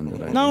that,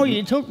 Eamon. No,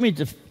 you took me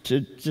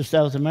to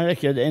South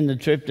America in the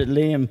trip that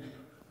Liam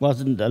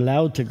wasn't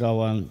allowed to go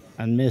on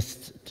and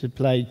missed to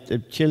play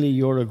Chile,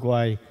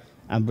 Uruguay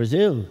and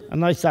Brazil.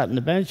 And I sat on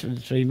the bench for the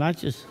 3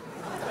 matches.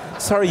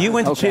 Sorry, you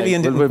went to Chile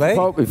and didn't play?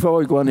 Before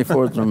we go any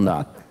further than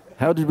that,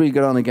 how did we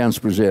get on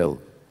against Brazil?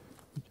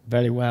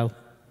 Very well.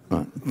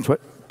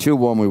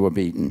 2-1 we were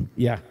beaten.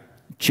 Yeah.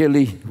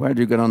 Chile, where did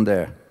you get on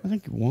there? I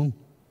think you won.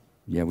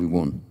 Yeah, we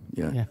won.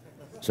 Yeah. Yeah.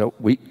 So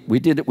we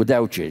did it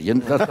without you. You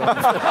know,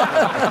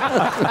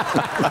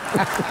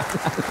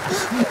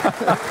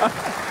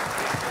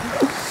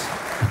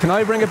 Can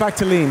I bring it back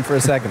to Liam for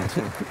a second?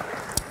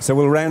 So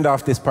we'll round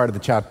off this part of the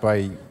chat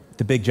by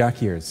the Big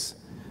Jack years.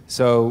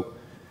 So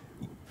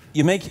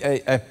you make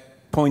a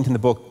point in the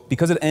book,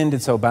 because it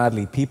ended so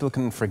badly, people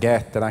can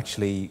forget that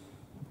actually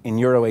in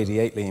Euro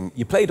 88, Liam,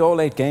 you played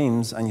all 8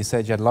 games and you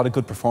said you had a lot of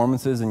good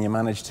performances and you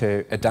managed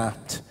to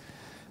adapt.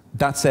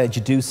 That said,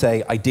 you do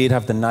say, I did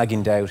have the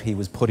nagging doubt he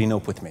was putting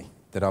up with me,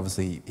 that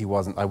obviously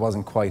I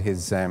wasn't quite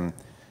his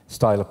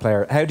style of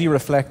player. How do you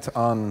reflect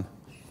on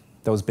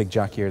those Big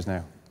Jack years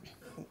now?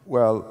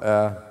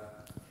 Well,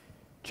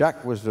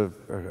 Jack was a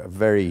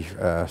very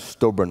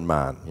stubborn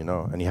man, you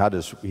know, and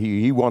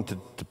he wanted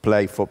to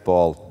play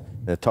football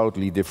in a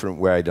totally different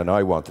way than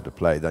I wanted to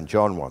play, than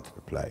John wanted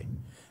to play.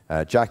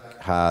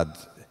 Jack had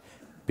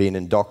been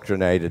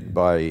indoctrinated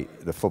by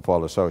the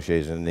Football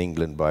Association in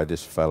England by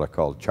this fella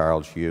called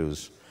Charles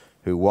Hughes,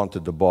 who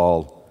wanted the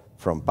ball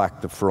from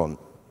back to front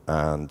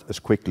and as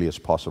quickly as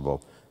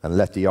possible and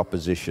let the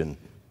opposition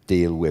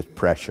deal with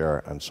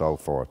pressure and so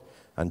forth.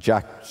 And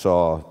Jack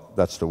saw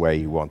that's the way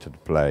he wanted to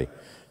play.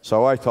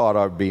 So I thought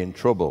I'd be in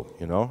trouble,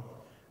 you know,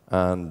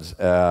 and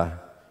I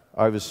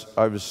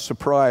was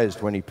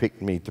surprised when he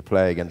picked me to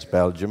play against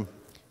Belgium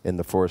in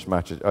the first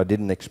match. I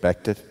didn't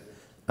expect it,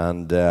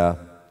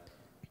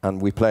 and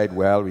we played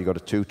well. We got a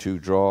 2-2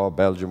 draw.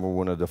 Belgium were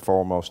one of the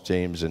foremost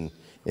teams in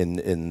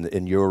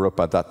Europe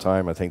at that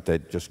time. I think they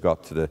just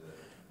got to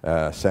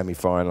the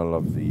semi-final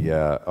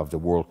of the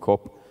World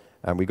Cup,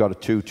 and we got a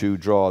 2-2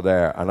 draw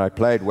there. And I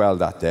played well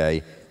that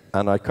day,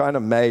 and I kind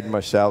of made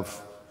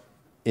myself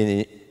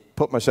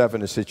put myself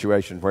in a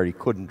situation where he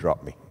couldn't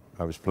drop me.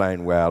 I was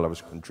playing well. I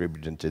was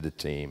contributing to the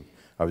team.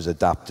 I was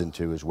adapting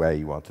to his way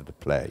he wanted to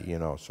play. You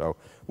know, so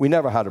we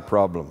never had a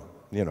problem.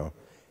 You know,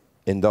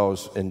 in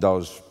those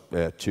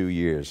 2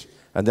 years.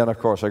 And then, of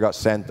course, I got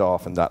sent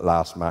off in that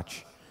last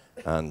match.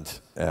 And,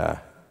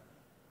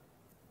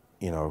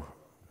 you know,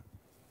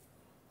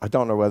 I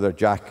don't know whether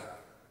Jack...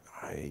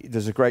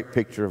 there's a great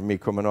picture of me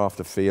coming off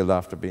the field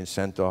after being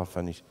sent off,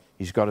 and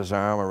he's got his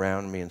arm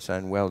around me and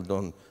saying, well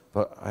done.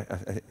 But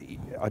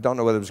I don't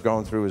know whether it was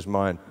going through his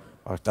mind,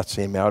 oh, that's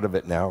him out of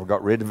it now. I've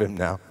got rid of him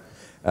now.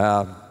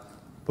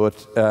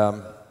 But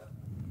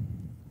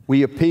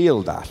we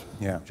appealed that,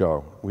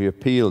 Joe. We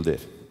appealed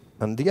it.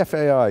 And the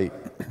FAI,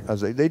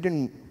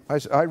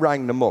 I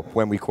rang them up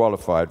when we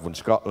qualified, when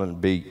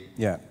Scotland beat.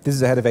 Yeah, this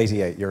is ahead of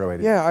 88, Euro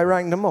 88. Yeah, I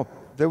rang them up.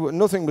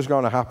 Nothing was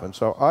going to happen.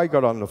 So I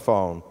got on the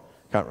phone,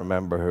 can't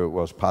remember who it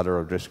was, Padder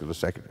O'Driscoll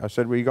II. I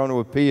said, were you going to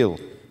appeal?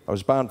 I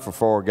was banned for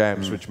 4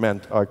 games, which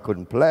meant I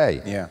couldn't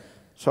play. Yeah.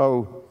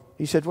 So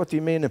he said, what do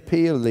you mean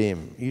appeal,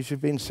 Liam? You've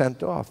been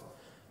sent off.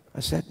 I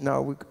said,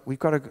 no, we've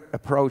got to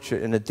approach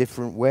it in a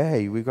different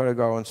way. We've got to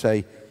go and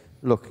say,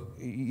 look,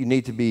 you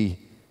need to be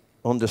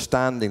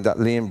understanding that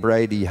Liam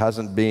Brady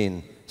hasn't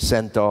been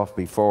sent off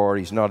before.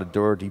 He's not a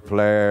dirty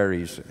player.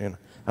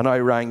 And I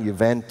rang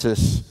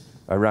Juventus.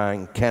 I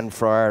rang Ken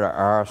Fryer at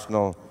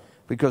Arsenal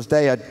because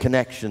they had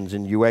connections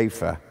in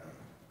UEFA.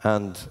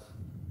 And,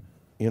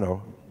 you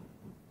know,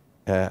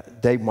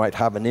 they might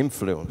have an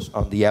influence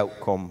on the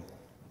outcome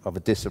of a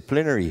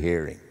disciplinary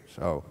hearing.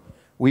 So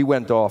we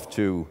went off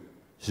to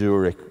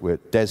Zurich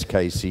with Des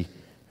Casey,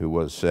 who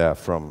was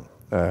from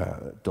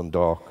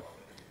Dundalk,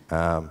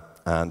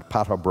 and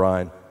Pat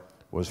O'Brien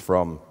was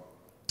from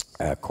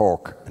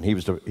Cork, and he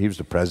was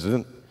the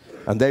president,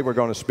 and they were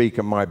going to speak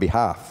on my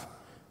behalf.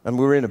 And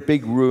we were in a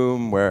big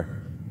room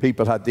where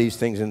people had these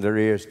things in their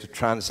ears to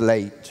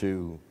translate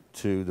to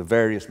the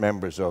various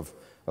members of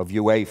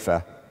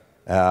UEFA,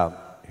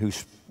 who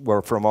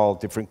were from all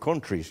different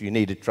countries. You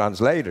needed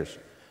translators.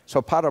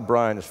 So Pat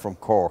O'Brien is from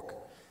Cork,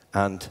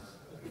 and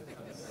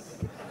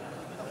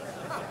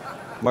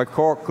my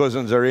Cork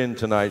cousins are in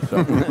tonight, so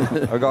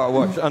I got to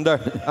watch.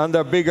 And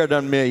they're bigger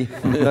than me.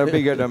 They're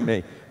bigger than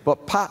me.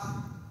 But Pat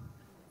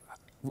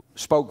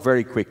spoke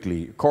very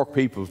quickly. Cork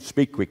people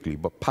speak quickly,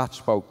 but Pat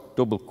spoke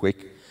double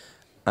quick,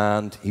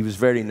 and he was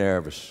very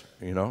nervous,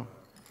 you know.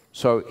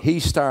 So he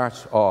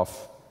starts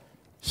off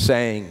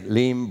saying,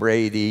 Liam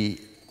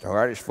Brady,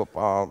 Irish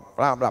football,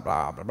 blah, blah,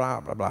 blah, blah, blah,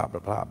 blah, blah, blah,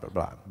 blah,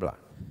 blah, blah.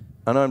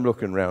 And I'm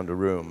looking around the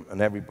room,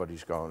 and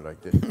everybody's going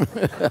like this.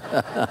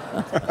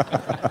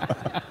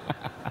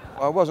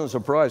 I wasn't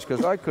surprised,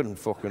 because I couldn't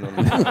fucking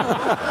understand.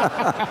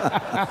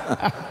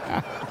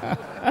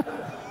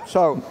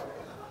 So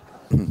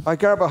I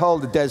grab a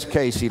hold of Des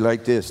Casey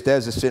like this.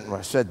 Des is sitting there.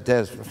 I said,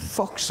 Des, for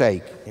fuck's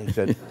sake. He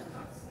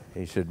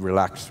said,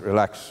 relax,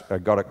 relax, I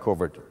got it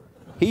covered.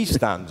 He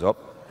stands up,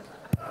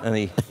 and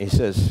he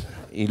says,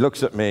 he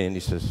looks at me and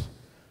he says,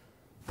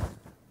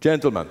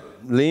 gentlemen,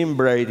 Liam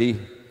Brady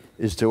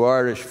is to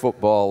Irish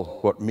football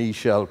what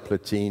Michel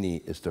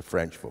Platini is to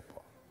French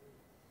football.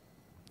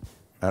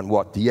 and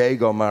what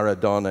Diego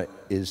Maradona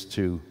is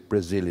to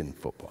Brazilian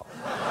football.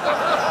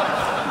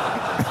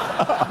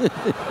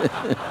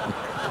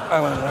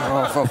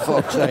 Oh, for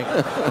fuck's sake.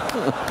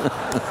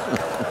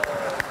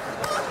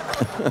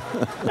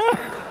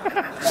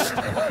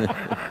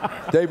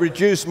 They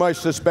reduced my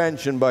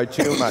suspension by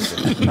 2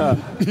 matches.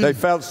 They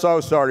felt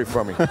so sorry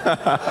for me.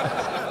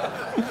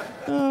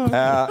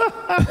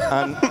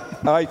 And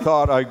I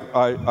thought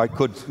I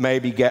could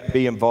maybe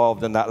be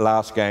involved in that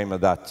last game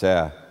of that.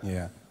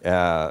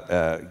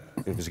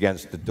 It was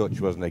against the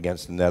Dutch, wasn't it?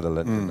 Against the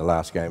Netherlands in the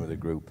last game of the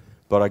group.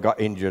 But I got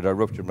injured. I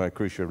ruptured my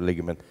cruciate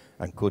ligament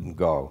and couldn't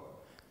go.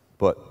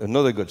 But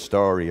another good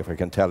story, if I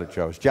can tell it,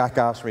 Joe, is Jack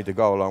asked me to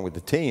go along with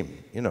the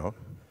team, you know.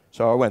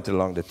 So I went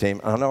along the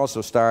team and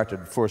also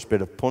started the first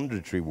bit of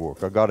punditry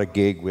work. I got a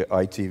gig with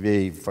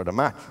ITV for the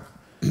match.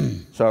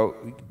 So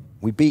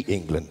we beat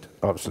England,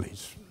 obviously.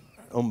 It's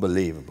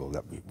unbelievable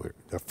that we were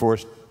the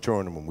first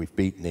tournament we've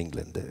beaten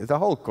England. The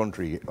whole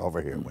country over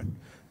here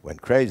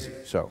went crazy.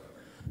 So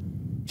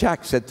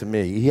Jack said to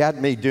me, he had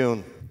me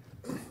doing,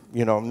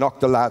 you know, knock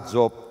the lads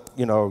up,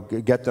 you know,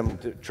 get them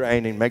to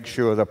training, make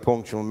sure they're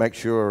punctual, make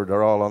sure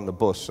they're all on the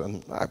bus.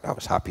 And I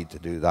was happy to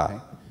do that. Okay.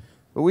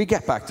 But we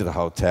get back to the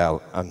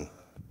hotel and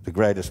the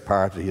greatest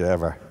party that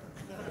ever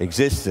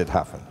existed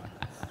happened.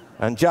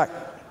 And Jack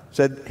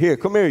said, here,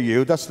 come here,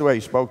 you. That's the way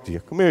he spoke to you.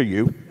 Come here,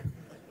 you.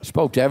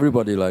 Spoke to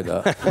everybody like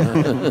that.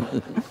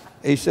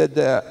 He said,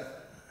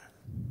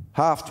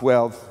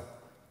 12:30.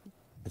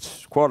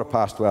 It's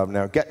 12:15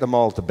 now. Get them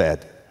all to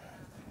bed.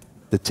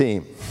 The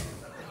team.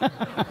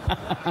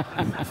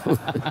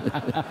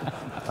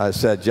 I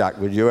said, Jack,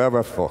 would you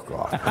ever fuck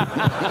off?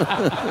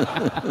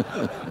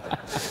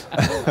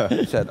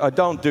 He said, I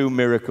don't do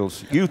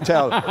miracles. You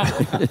tell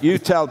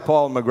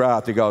Paul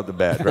McGrath to go to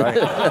bed, right?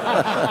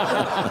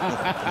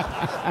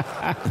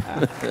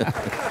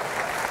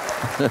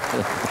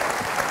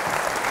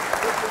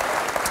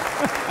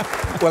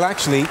 Well,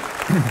 actually,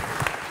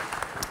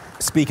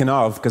 speaking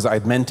of, because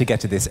I'd meant to get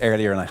to this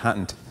earlier and I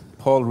hadn't,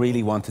 Paul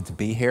really wanted to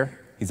be here.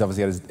 He's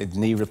obviously had his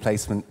knee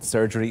replacement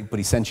surgery, but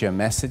he sent you a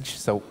message.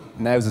 So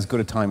now's as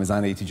good a time as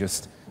any to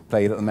just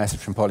play a little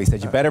message from Paul. He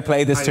said, you better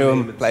play this to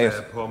him. Play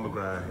it. Paul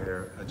McGrath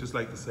here. I'd just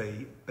like to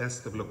say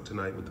best of luck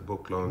tonight with the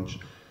book launch.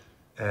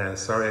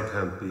 Sorry I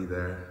can't be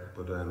there,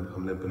 but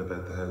I'm limping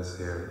about the house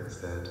here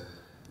instead.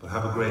 But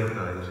have a great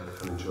night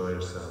and enjoy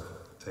yourself.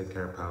 Take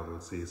care, pal. We'll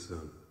see you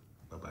soon.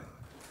 Bye-bye.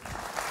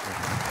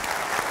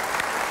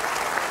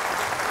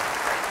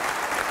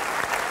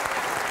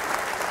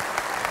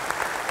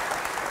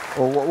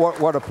 Well,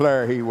 what a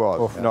player he was.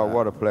 Oh, no,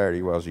 what a player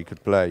he was. He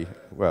could play,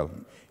 well,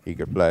 he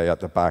could play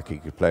at the back, he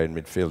could play in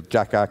midfield.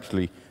 Jack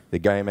actually, the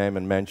game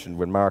Eamon mentioned,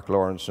 when Mark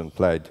Lawrenson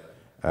played,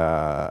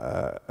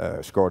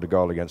 scored a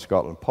goal against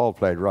Scotland, Paul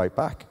played right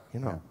back, you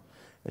know.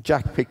 Yeah.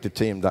 Jack picked a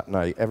team that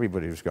night,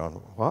 everybody was going,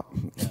 what?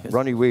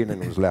 Ronnie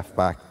Whelan was left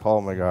back,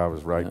 Paul McGrath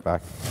was right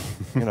back.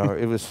 You know,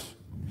 it was...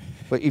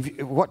 But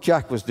what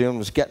Jack was doing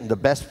was getting the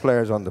best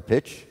players on the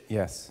pitch.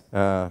 Yes.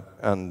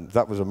 And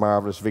that was a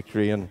marvellous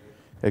victory, and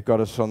it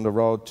got us on the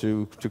road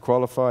to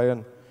qualify,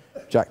 and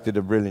Jack did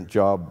a brilliant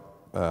job.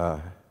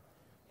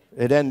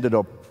 It ended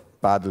up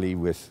badly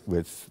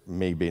with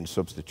me being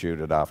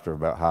substituted after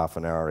about half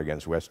an hour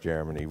against West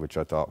Germany, which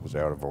I thought was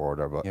out of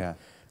order. But yeah.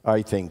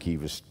 I think he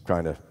was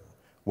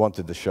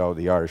wanted to show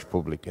the Irish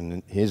public,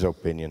 in his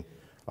opinion,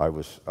 I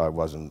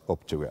wasn't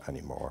up to it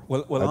anymore.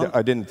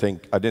 I didn't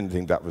think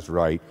that was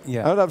right.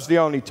 Yeah. And that was the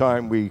only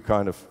time we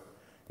that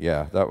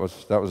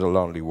was a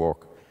lonely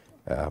walk.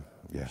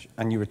 Yeah.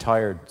 And you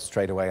retired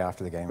straight away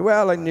after the game?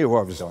 Well, I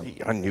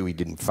knew he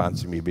didn't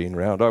fancy me being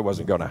around. I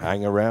wasn't going to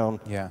hang around.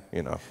 Yeah.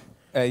 You know.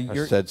 I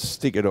said,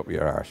 stick it up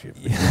your arse.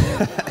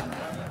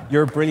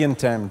 Your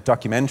brilliant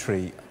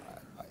documentary,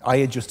 I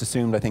had just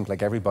assumed, I think,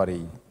 like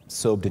everybody,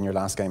 subbed in your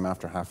last game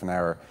after half an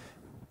hour.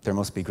 There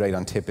must be great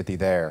antipathy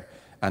there.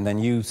 And then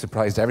you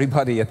surprised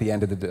everybody at the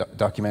end of the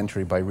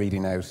documentary by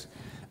reading out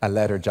a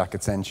letter Jack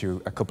had sent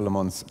you a couple of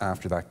months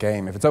after that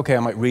game. If it's okay, I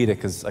might read it,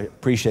 because I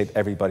appreciate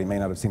everybody may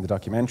not have seen the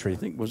documentary. I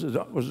think, was it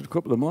a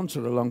couple of months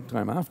or a long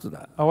time after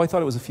that? Oh, I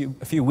thought it was a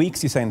few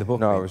weeks, you say in the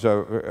book. No, it was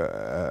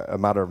a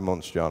matter of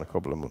months, John, a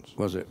couple of months.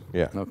 Was it?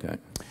 Yeah. Okay.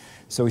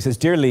 So he says,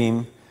 Dear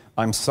Liam,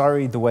 I'm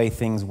sorry the way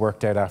things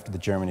worked out after the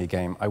Germany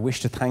game. I wish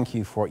to thank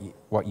you for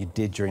what you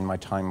did during my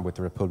time with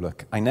the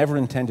Republic. I never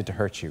intended to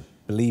hurt you.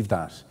 Believe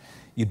that.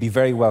 You'd be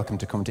very welcome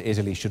to come to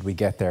Italy should we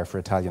get there for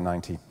Italia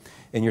 90.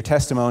 In your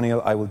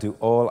testimonial, I will do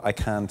all I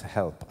can to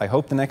help. I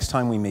hope the next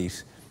time we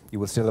meet, you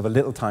will still have a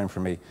little time for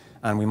me,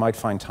 and we might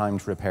find time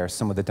to repair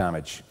some of the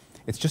damage.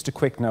 It's just a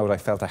quick note I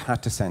felt I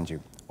had to send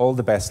you. All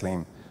the best,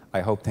 Liam.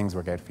 I hope things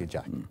work out for you,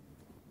 Jack.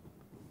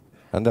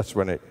 And that's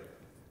when it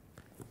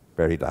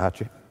buried the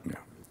hatchet. Yeah.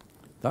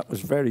 That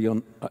was very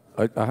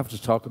I have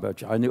to talk about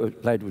Jack. I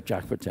played with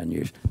Jack for 10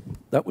 years.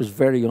 That was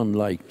very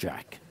unlike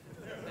Jack.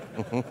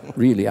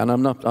 Really, and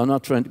I'm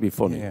not trying to be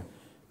funny. Yeah.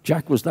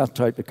 Jack was that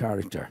type of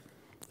character.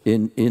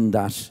 In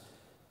that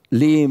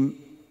Liam,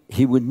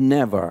 he would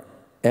never,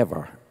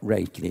 ever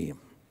rate Liam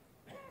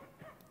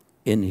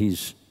in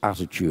his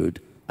attitude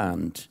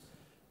and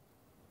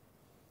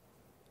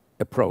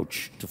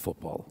approach to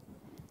football.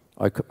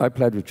 I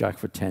played with Jack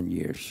for 10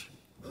 years,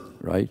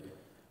 right?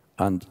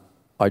 And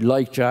I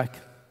liked Jack.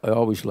 I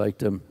always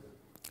liked him.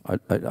 I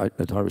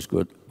thought he was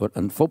good. But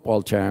in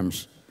football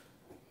terms,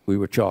 we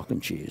were chalk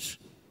and cheese.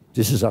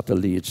 This is at the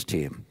Leeds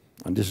team.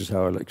 And this is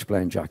how I'll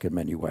explain Jack in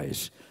many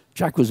ways.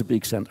 Jack was a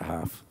big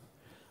centre-half.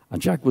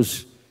 And Jack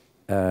was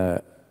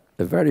a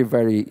very,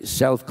 very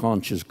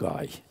self-conscious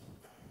guy.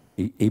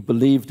 He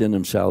believed in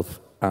himself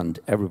and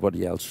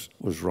everybody else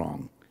was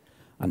wrong.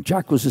 And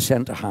Jack was a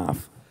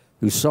centre-half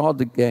who saw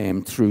the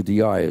game through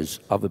the eyes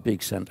of a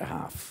big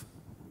centre-half,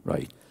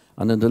 right?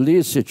 And in the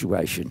Leeds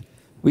situation,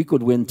 we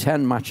could win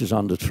 10 matches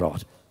on the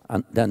trot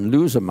and then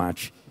lose a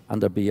match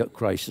and there'd be a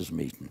crisis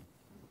meeting.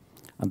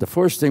 And the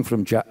first thing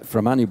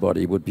from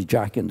anybody would be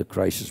Jack in the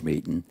crisis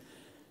meeting.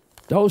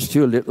 Those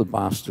two little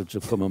bastards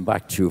are coming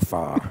back too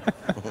far.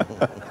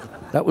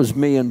 That was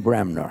me and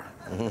Bremner,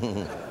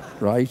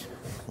 right?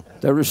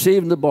 They're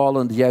receiving the ball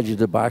on the edge of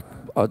the back,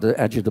 or the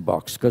edge of the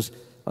box. Because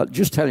I'll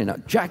just tell you now,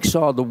 Jack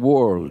saw the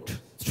world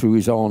through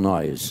his own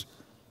eyes.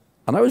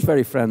 And I was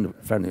very friendly.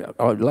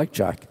 I like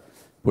Jack.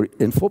 But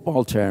in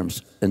football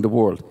terms, in the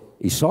world,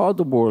 he saw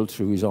the world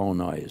through his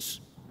own eyes.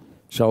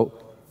 So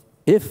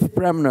if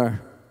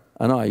Bremner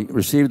and I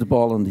received the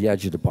ball on the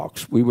edge of the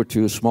box, we were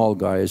two small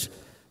guys,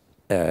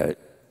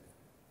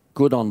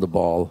 good on the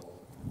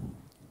ball,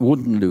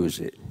 wouldn't lose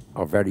it,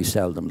 or very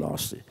seldom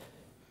lost it.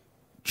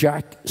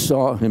 Jack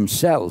saw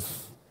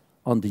himself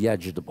on the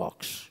edge of the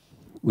box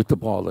with the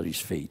ball at his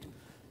feet,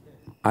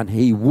 and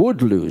he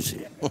would lose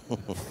it.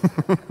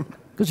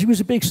 Because he was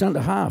a big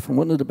centre-half and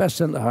one of the best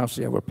centre-halves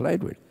he ever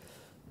played with.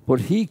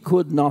 But he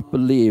could not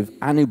believe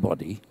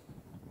anybody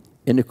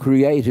in a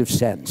creative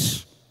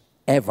sense,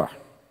 ever.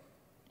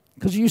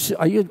 Because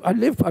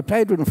I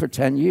played with him for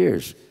 10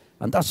 years,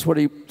 and that's what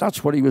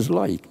he was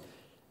like.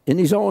 In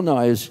his own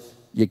eyes,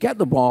 you get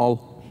the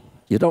ball,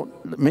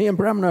 me and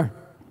Bremner,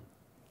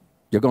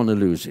 you're going to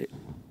lose it.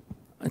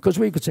 Because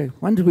we could say,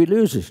 when did we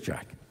lose this,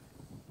 Jack?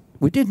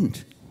 We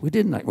didn't.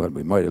 Well,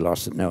 we might have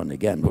lost it now and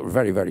again, but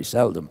very, very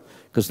seldom.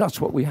 Because that's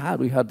what we had.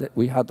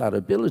 We had that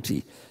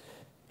ability.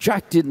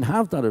 Jack didn't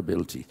have that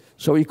ability.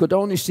 So he could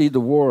only see the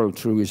world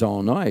through his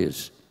own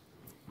eyes.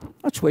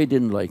 That's why he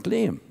didn't like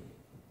Liam.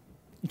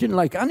 He didn't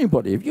like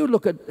anybody. If you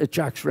look at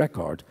Jack's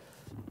record,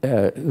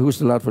 who was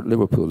the lad for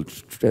Liverpool?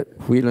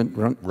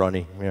 Whelan?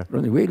 Ronnie, yeah.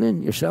 Ronnie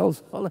Whelan,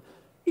 yourself.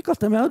 You got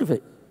them out of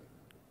it,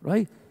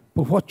 right?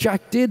 But what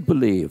Jack did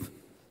believe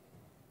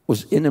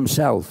was in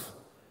himself.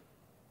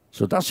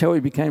 So that's how he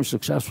became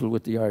successful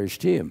with the Irish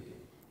team.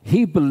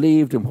 He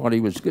believed in what he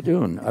was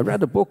doing. I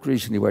read a book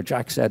recently where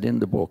Jack said in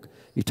the book,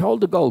 he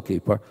told the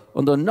goalkeeper,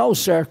 under no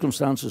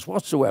circumstances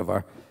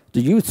whatsoever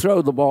do you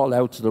throw the ball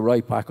out to the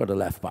right back or the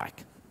left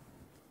back.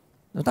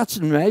 Now that's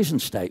an amazing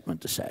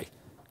statement to say.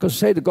 Because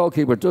say the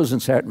goalkeeper does in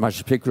certain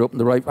matches pick her up and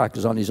the right back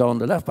is on his own,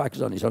 the left back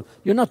is on his own.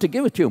 You're not to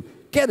give it to him.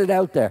 Get it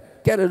out there.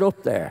 Get it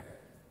up there.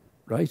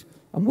 Right?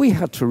 And we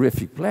had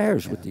terrific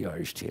players with the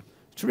Irish team.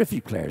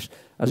 Terrific players.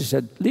 As I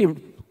said,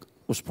 Liam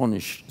was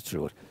punished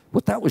through it.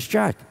 But that was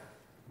Jack.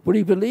 But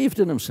he believed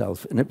in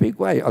himself in a big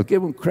way. I'll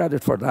give him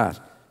credit for that.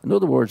 In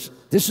other words,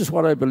 this is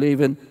what I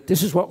believe in.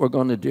 This is what we're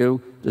going to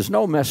do. There's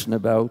no messing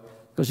about.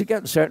 Because you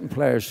get certain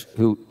players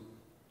who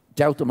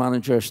doubt the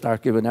manager,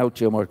 start giving out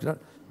to him. Or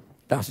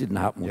that didn't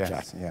happen with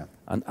Jack. Yeah.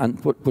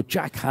 But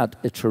Jack had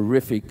a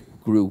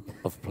terrific group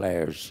of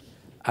players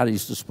at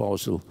his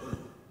disposal,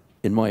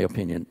 in my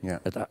opinion,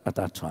 at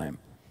that time.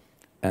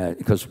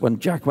 Because when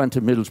Jack went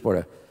to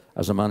Middlesbrough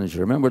as a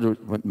manager, remember,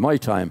 my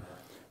time,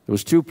 there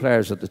was two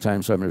players at the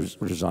time Simon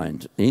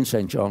resigned, Ian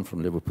St. John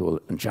from Liverpool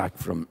and Jack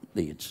from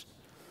Leeds.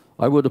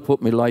 I would have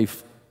put my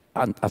life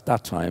at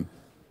that time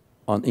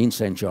on Ian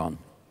St. John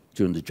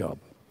doing the job.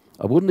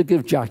 I wouldn't have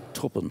given Jack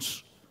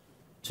tuppence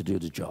to do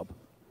the job.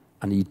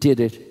 And he did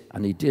it,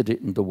 and he did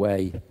it in the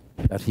way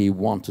that he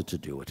wanted to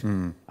do it,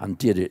 and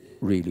did it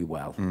really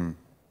well.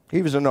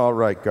 He was an all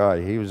right guy.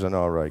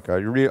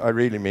 I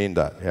really mean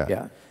that,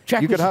 yeah.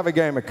 You could have a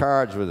game of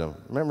cards with him.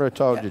 Remember I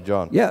told you,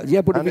 John?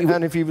 Yeah. But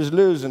if he was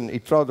losing,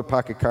 he'd throw the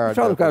pack of cards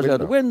out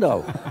the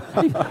window.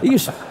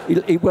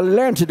 he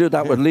learned to do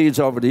that with Leeds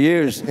over the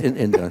years.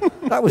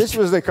 This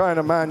was the kind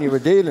of man you were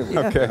dealing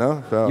with. Okay. You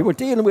know? So. You were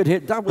dealing with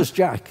him. That was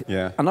Jack.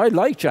 Yeah. And I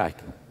liked Jack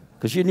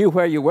because you knew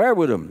where you were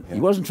with him. Yeah.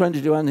 He wasn't trying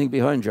to do anything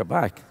behind your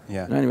back.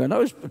 Yeah. And anyway, and I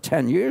was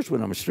 10 years with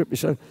him. I stripped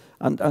myself,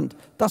 and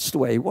that's the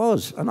way he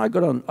was. And I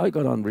got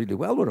on really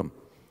well with him.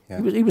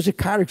 Yeah. He was a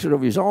character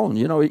of his own,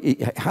 you know. He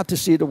had to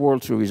see the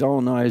world through his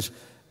own eyes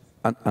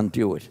and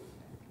do it,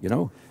 you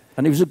know.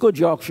 And he was a good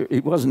Yorkshire. He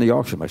wasn't a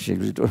Yorkshire man. He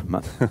was a Durham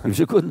man. He was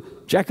a good.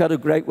 Jack had a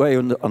great way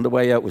on the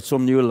way out with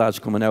some new lads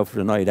coming out for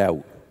the night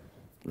out,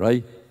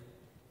 right?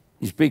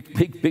 His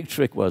big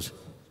trick was,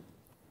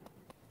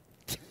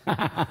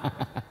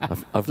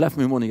 I've left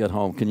my money at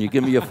home. Can you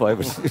give me a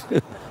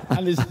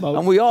 £5?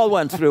 And we all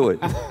went through it,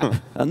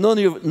 and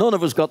none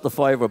of us got the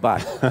 £5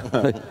 back.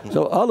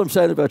 So all I'm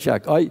saying about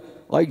Jack,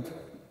 I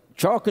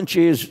chalk and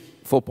cheese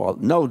football,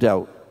 no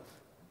doubt.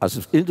 As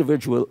an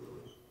individual,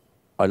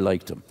 I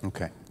liked him.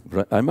 Okay.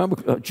 But I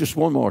remember just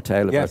one more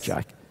tale about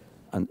Jack.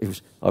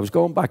 And I was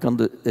going back on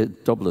the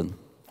Dublin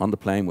on the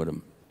plane with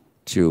him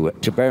to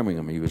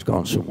Birmingham. He was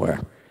going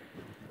somewhere.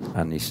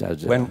 And he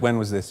said... when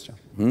was this,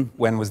 John?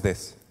 When was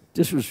this?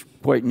 This was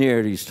quite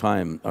near his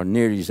time, or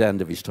near his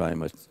end of his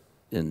time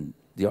in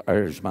the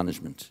Irish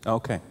management.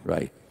 Okay.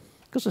 Right.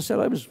 Because I said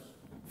I was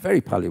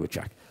very pally with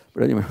Jack.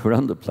 But anyway, we're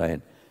on the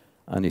plane,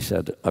 and he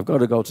said, I've got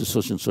to go to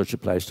such and such a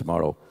place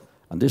tomorrow.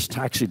 And this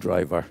taxi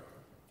driver,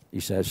 he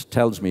says,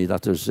 tells me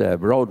that there's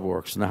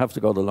roadworks, and I have to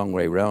go the long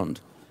way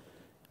round.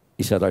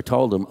 He said, I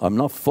told him, I'm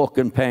not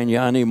fucking paying you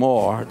any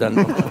more than...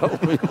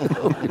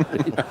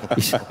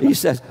 he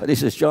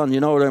says, John, you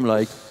know what I'm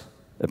like?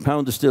 A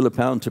pound is still a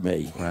pound to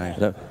me.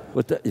 Right.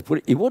 But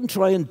he wouldn't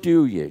try and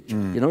do you.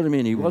 You know what I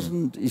mean? He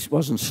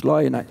wasn't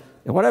sly. And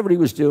whatever he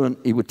was doing,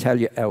 he would tell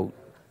you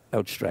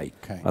out straight.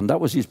 Okay. And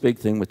that was his big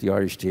thing with the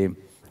Irish team.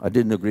 I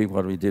didn't agree with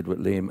what he did with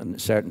Liam and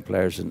certain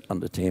players on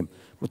the team.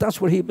 But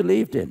that's what he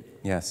believed in.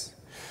 Yes.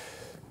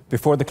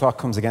 Before the clock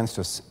comes against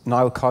us,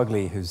 Niall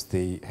Cogley, who's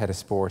the head of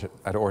sport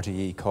at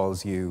RTE,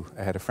 calls you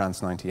ahead of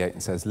France 98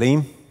 and says,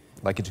 Liam,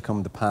 I'd like you to come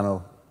to the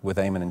panel with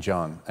Eamon and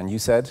John. And you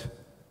said?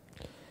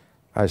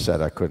 I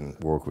said I couldn't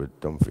work with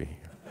Dunphy.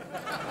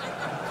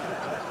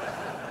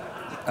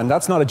 And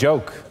that's not a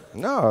joke.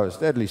 No, I was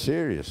deadly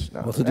serious.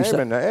 No.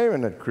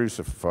 Eamon had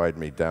crucified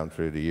me down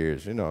through the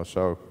years, you know,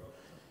 so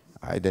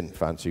I didn't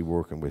fancy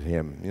working with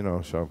him, you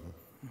know, so...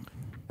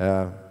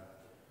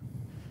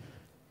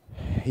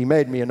 he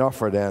made me an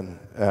offer then,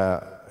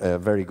 a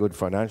very good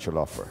financial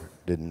offer,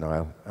 didn't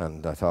Niall?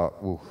 And I thought,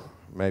 ooh,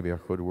 maybe I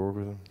could work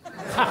with him.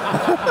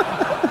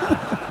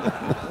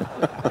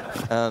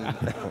 And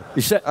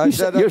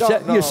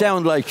you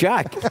sound like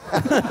Jack.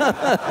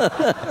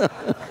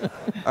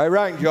 I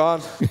rang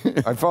John.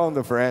 I phoned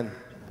a friend,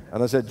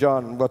 and I said,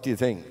 John, what do you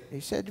think? He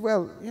said,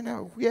 well, you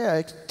know,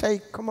 yeah,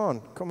 come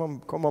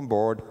on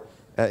board.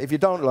 If you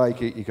don't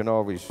like it, you can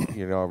always, if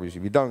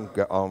you don't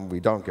get on, we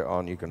don't get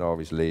on, you can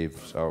always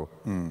leave. So,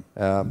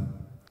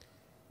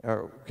 I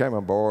came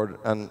on board,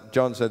 and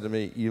John said to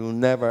me, you'll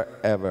never,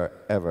 ever,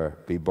 ever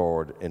be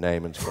bored in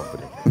Eamon's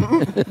company.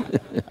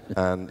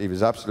 And he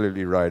was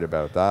absolutely right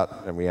about that,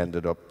 and we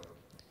ended up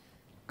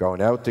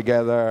going out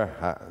together,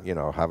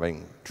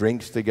 having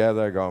drinks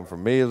together, going for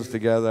meals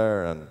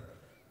together, and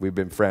we've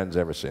been friends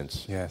ever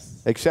since.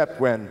 Yes. Except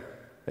when...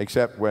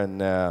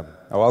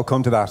 I'll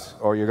come to that.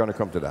 Oh, you're going to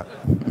come to that.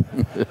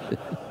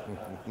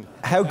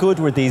 How good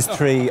were these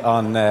three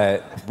on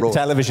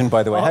television,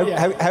 by the way?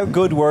 How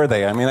good were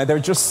they? I mean, they're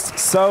just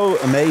so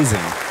amazing.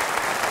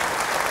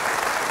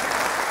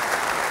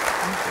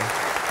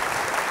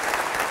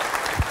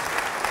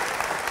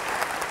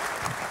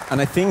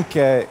 And I think,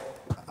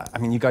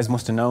 you guys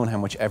must have known how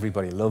much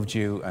everybody loved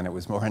you, and it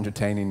was more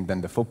entertaining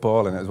than the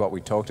football, and it was what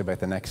we talked about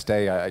the next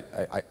day.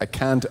 I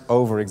can't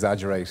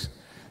over-exaggerate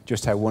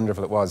just how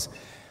wonderful it was.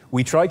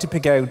 We tried to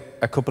pick out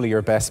a couple of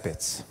your best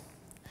bits.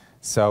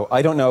 So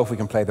I don't know if we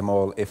can play them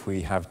all if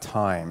we have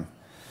time.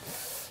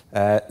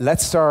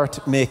 Let's start,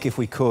 Mick, if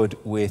we could,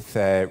 with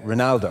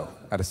Ronaldo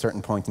at a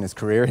certain point in his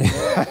career.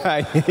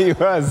 He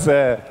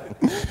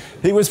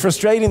was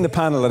frustrating the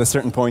panel at a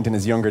certain point in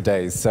his younger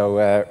days.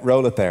 So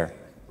roll it there.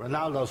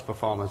 Ronaldo's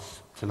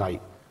performance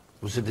tonight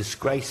was a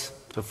disgrace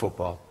to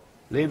football.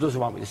 Liam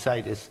doesn't want me to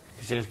say this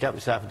because he'll get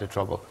himself into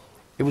trouble.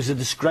 It was a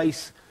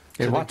disgrace.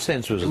 In what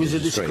sense was it? It was a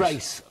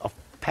disgrace of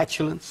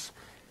petulance,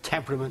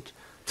 temperament,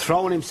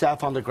 throwing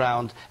himself on the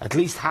ground at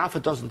least half a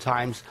dozen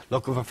times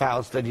looking for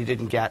fouls that he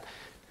didn't get,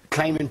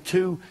 claiming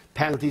 2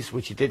 penalties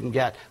which he didn't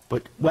get,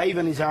 but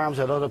waving his arms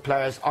at other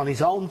players on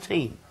his own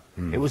team.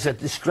 It was a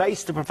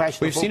disgrace to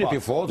professional football. We've seen it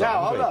before, though.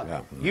 Now, hold on.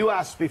 Yeah. You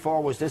asked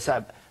before, was this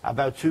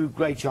about 2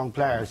 great young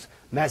players,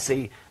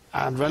 Messi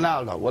and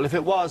Ronaldo? Well, if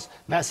it was,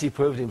 Messi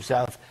proved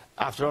himself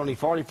after only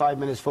 45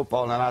 minutes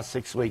football in the last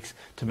 6 weeks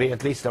to be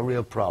at least a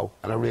real pro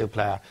and a real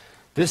player.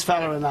 This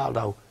fella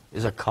Ronaldo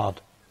is a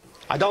cod.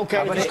 I don't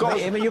care if he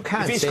scores. You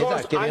can't say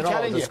that, given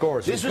all the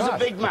scores. This was a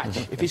big match.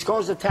 If he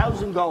scores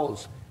 1,000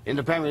 goals in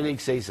the Premier League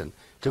season,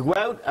 to go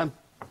out and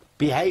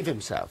behave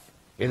himself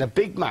in a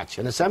big match,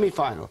 in a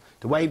semi-final,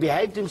 the way he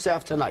behaved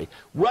himself tonight,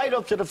 right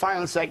up to the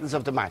final seconds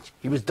of the match,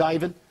 he was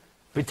diving,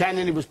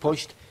 pretending he was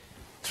pushed,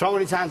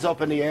 throwing his hands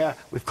up in the air.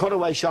 We've cut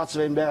away shots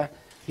of him there.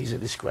 He's a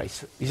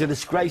disgrace. He's a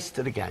disgrace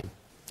to the game.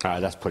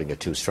 That's putting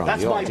it too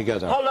strongly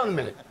altogether. Hold on a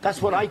minute.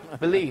 That's what I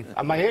believe.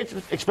 Am I here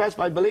to express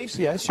my beliefs?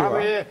 Yes, you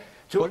are.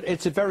 But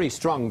it's a very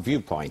strong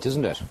viewpoint,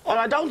 isn't it? Well,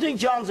 I don't think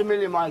John's a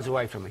million miles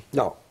away from me.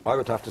 No, I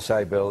would have to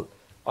say, Bill,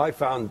 I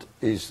found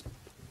his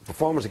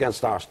performance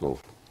against Arsenal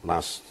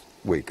last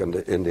week in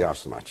the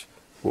Arsenal match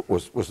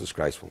was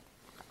disgraceful.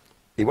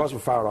 He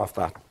wasn't far off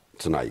that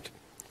tonight.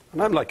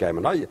 And I'm like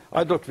Eamon.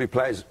 I'd love to be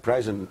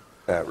praising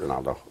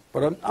Ronaldo,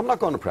 but I'm not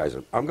going to praise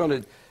him. I'm going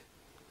to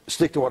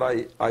stick to what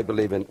I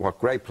believe in, what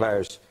great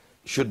players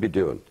should be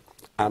doing.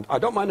 And I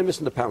don't mind him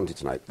missing the penalty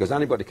tonight, because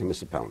anybody can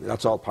miss a penalty.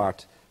 That's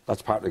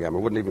part of the game. I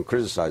wouldn't even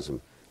criticise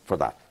him for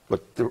that.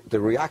 But the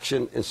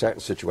reaction in certain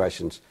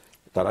situations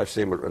that I've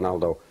seen with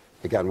Ronaldo,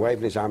 again,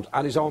 waving his arms,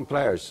 and his own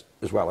players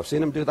as well. I've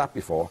seen him do that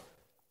before.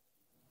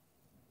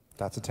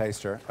 That's a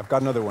taster. I've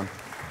got another one.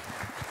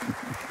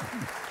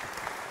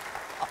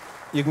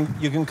 You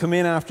can come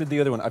in after the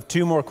other one. I have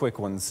two more quick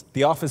ones.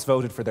 The Office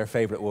voted for their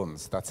favourite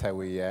ones. That's how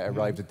we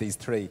arrived at these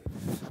three.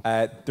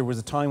 There was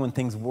a time when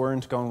things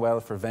weren't going well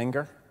for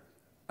Wenger.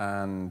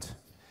 And,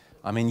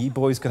 I mean, you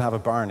boys could have a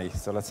Barney,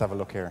 so let's have a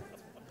look here.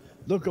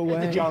 Look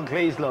away. John,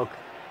 please look.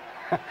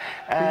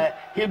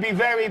 He'll be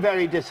very,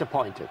 very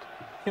disappointed.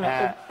 You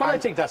know, but I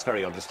think that's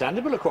very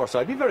understandable, of course.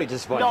 I'd be very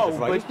disappointed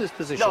if I was in this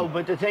position. No,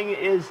 but the thing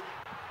is,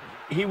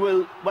 he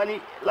will, when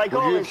he, like Would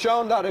all you have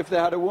shown that if they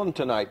had won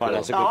tonight? Well, Bill?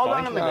 that's a good hold point.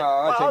 on a minute. No,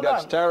 I Well, think hold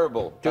that's on.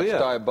 terrible. That's you?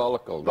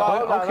 diabolical. Well,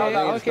 hold on, I think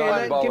hold it's on.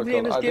 diabolical.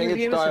 I think it's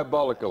give us a-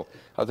 diabolical.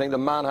 I think the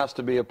man has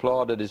to be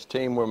applauded. His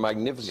team were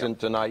magnificent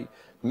tonight.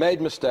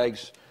 Made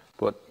mistakes,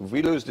 but if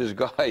we lose this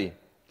guy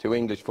to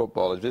English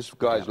football, if this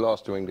guy's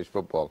lost to English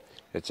football,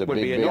 it's a Would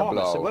be big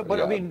enormous. blow. But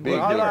I mean, big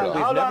Hold on,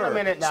 blow. hold on a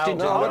minute now.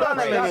 stinted Hold with on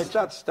a praise. minute.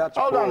 That's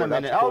Hold poor. on a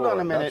minute. That's Hold poor. on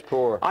a minute. That's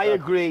poor. I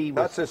agree.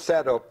 That's a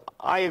setup.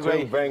 I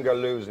agree. To Wenger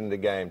losing the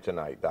game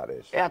tonight, that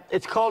is. Yeah,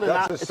 it's called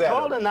That's a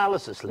setup.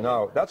 analysis, Liam.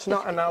 No, that's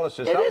not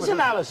analysis. It That is was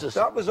analysis.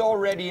 That was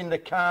already in the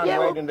can Yeah,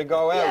 waiting to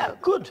go out. Yeah,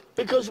 good.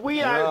 Because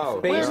we are. No,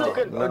 we're Based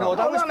looking. no, that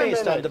Hold was on a based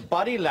on minute. the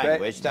body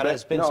language that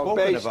has been no, spoken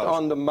based about.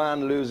 on the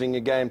man losing a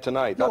game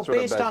tonight. No, That's what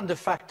based on the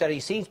fact that he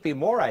seems to be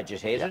more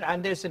agitated,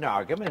 and there's an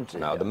argument.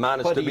 No, the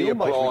man is whether to be you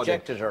might applauded.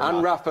 reject it or And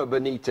not. Rafa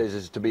Benitez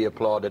is to be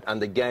applauded,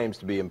 and the game's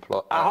to be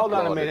applauded. Hold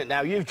on a minute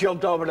now. You've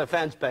jumped over the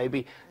fence,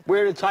 baby.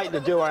 We're entitled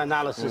to do our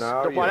analysis.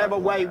 No, you're whatever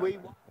not. way we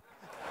want.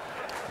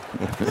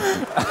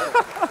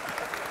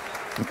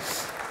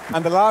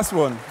 And the last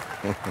one,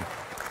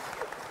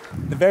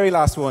 the very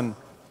last one,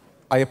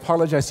 I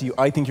apologise to you.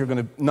 I think you're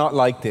going to not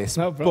like this,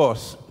 No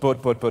problem. but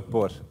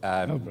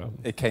No problem.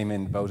 it came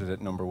in voted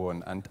at number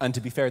one. And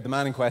to be fair, the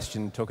man in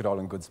question took it all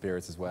in good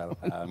spirits as well.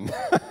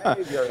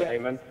 Behaviour,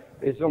 Eamon,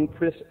 is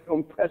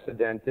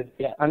unprecedented.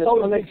 Yeah. And So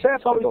it's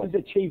unacceptable. his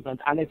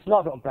achievement, and it's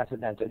not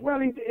unprecedented. Well,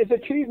 his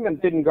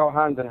achievement didn't go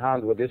hand in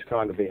hand with this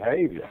kind of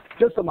behaviour.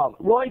 Just a moment.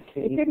 Roy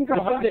Keane. It didn't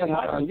go hand in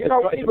hand. You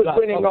know, he was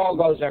winning all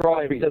those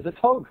trophies. There's a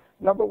tug.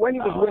 No, but when he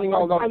was winning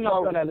all those I'm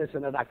not going trophies... to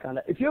listen to that kind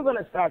of... If you're going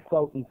to start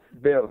quoting...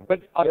 Bill,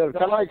 can I say an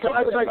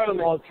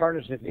something?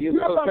 alternative. Can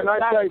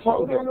I say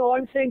something? No,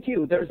 I'm saying to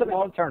you, there's an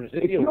alternative.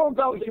 If you're going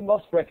which you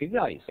must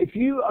recognise. If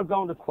you are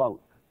going to quote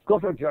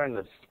gutter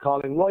journalists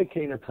calling Roy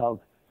Keane a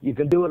thug, you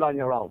can do it on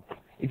your own.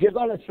 If you're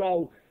going to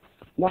throw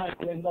Mark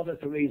and Mother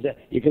Teresa,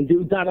 you can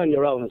do that on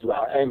your own as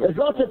well. There's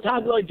lots of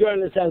tabloid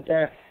journalists out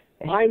there.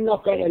 I'm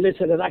not going to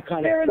listen to that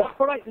kind Fair of enough,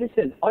 stuff. Right,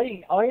 listen,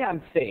 I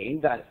am saying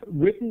that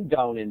written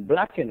down in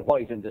black and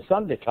white in the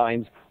Sunday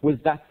Times was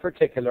that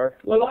particular...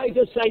 Well, I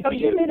just say to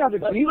you... You may not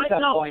agree with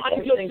that point. I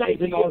just say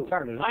to you,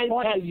 I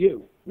tell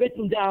you,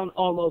 written down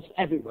almost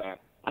everywhere,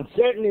 and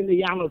certainly in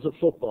the annals of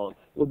football,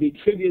 will be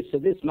tributes to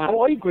this man.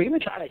 Oh, I agree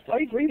with that. I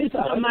agree with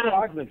that. This is a man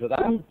argument with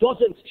that. Who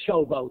doesn't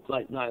showboat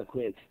like Niall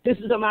Quinn. This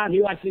is a man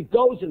who actually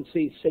goes and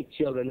sees sick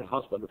children in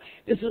hospital.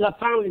 This is a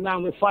family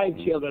man with 5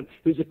 children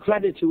who's a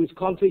credit to his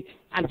country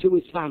and to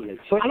his family.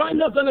 And I'm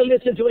not going to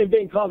listen to him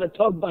being called a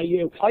thug by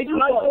you. I don't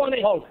want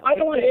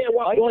to hear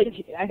what...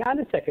 Hang on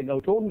a second,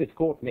 no, don't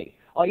misquote me.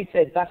 I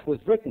said that was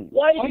written.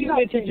 Why do you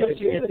introduce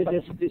me to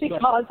this?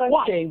 Because I'm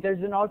saying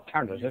there's an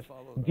alternative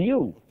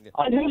view.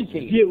 And whose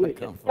view is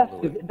it?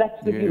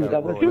 That's the view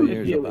that was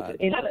Whose view is it?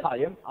 in a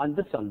column on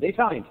the Sunday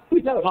Times.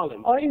 Who's that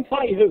column?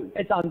 By who?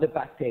 It's on the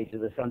back page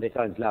of the Sunday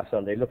Times last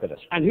Sunday. Look at it.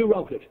 And who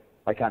wrote it?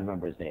 I can't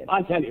remember his name.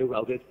 I'll tell you who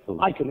wrote it. Who?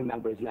 I can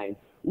remember his name.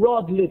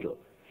 Rod Little.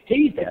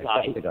 He's the guy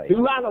that's the guy.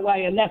 who ran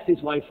away and left his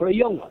wife for a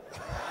young one.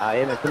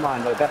 Come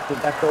on, no, that's sort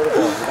of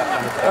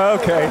that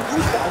Okay. I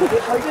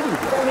didn't.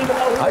 You don't even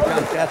know who I wrote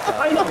can't it. get that.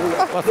 I know who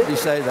wrote What did he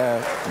say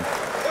there?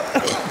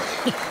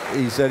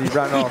 He said he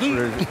ran off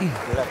with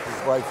his, left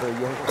his wife for a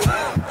young.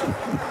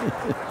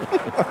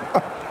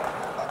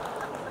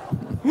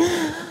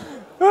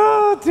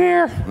 Oh,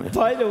 dear.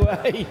 By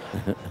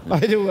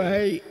the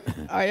way,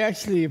 I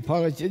actually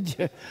apologized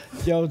to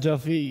Joe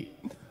Duffy.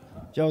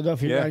 Joe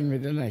Duffy Yeah. rang me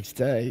the next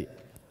day,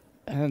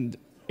 and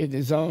in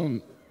his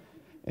own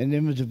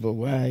inimitable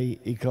way,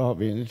 he caught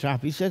me in the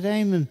trap. He said,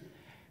 Eamon,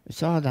 I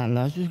saw that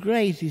last. It was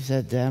great. He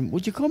said,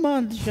 would you come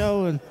on the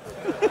show? And,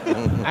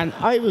 and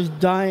I was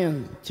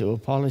dying to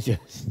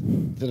apologize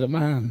to the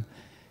man.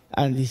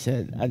 And he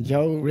said, and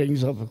Joe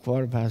rings up at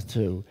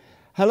 2:15.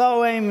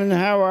 Hello, Eamon,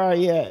 how are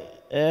you?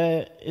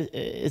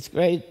 It's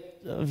great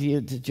of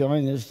you to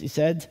join us. He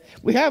said,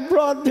 we have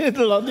Rod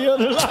Little on the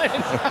other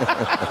line.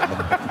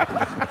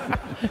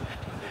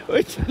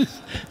 Which was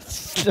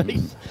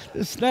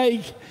the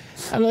snake.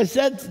 And I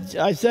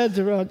said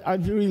to Rod,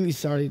 I'm really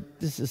sorry.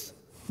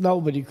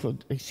 Nobody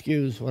could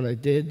excuse what I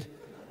did.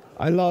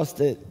 I lost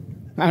it.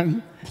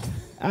 And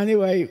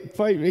anyway,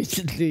 quite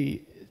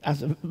recently,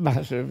 as a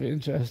matter of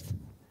interest,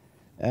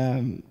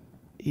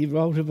 he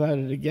wrote about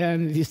it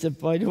again, and he said,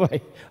 by the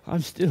way,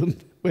 I'm still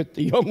with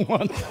the young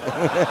one.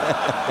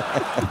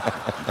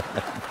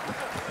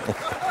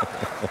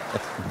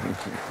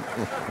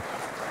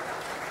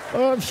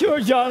 Well, I'm sure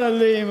John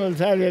and Liam will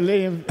tell you,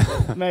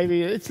 Liam,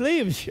 maybe it's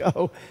Liam's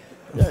show.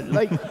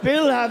 Like,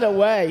 Bill had a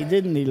way,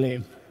 didn't he,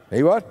 Liam?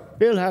 He what?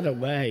 Bill had a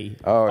way.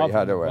 Oh, he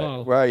had a way.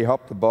 Well, he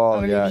hopped the ball.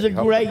 I mean, yeah, it was a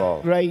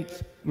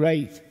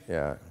great.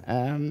 Yeah.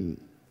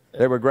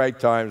 They were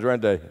great times,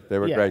 weren't they? They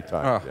were great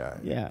times.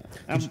 Yeah.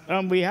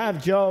 And we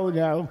have Joe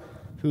now,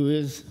 who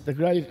is the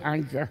great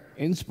anchor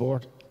in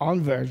sport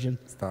on Virgin,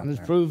 and has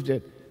proved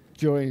it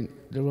during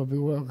the Rugby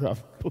World Cup.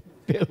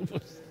 Bill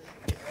was.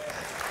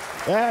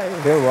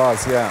 Bill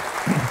was, yeah.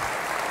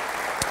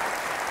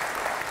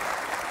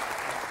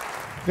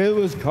 Bill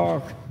was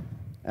Cork,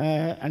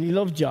 and he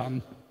loved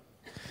John.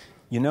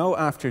 You know,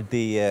 after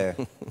the,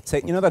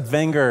 you know that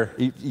Wenger...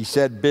 He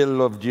said Bill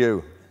loved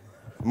you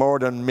more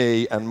than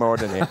me and more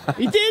than him.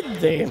 He did,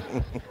 Dave.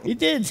 He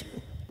did.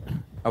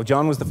 Oh,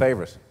 John was the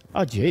favourite.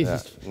 Oh,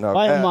 Jesus. Yeah. No,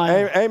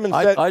 Eamon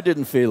said, I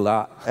didn't feel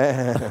that.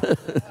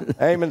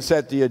 Eamon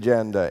set the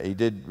agenda. He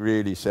did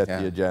really set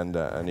the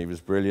agenda, and he was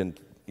brilliant,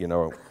 you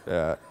know,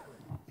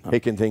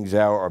 picking things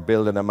out or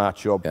building a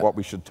match up, what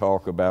we should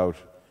talk about.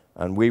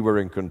 And we were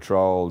in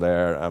control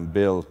there, and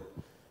Bill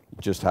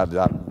just had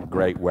that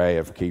great way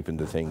of keeping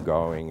the thing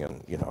going.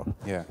 And, you know,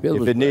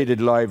 if it needed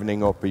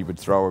livening up, he would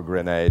throw a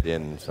grenade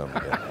in.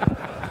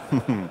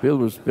 Bill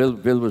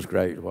was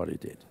great at what he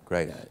did.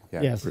 Great.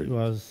 Yes, he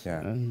was. Yeah.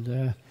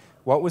 And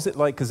what was it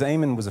like? Because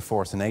Eamon was a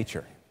force of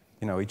nature.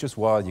 You know, he just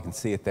was. You can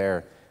see it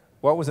there.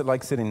 What was it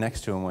like sitting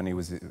next to him when he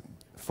was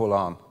full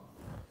on?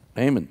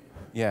 Eamon?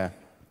 Yeah.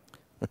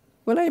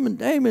 Well,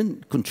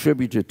 Eamon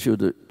contributed to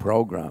the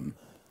programme,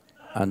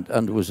 and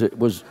it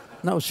was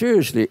no,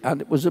 seriously, and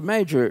it was a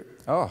major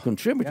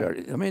contributor.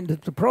 Yeah. I mean,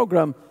 the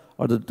programme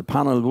or the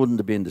panel wouldn't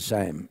have been the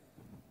same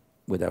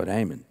without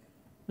Eamon.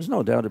 There's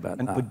no doubt about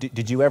that. But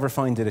did you ever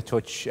find it a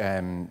touch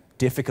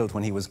difficult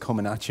when he was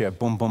coming at you,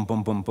 boom, boom,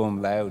 boom, boom,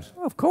 boom, loud?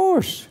 Of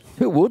course.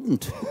 Who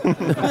wouldn't?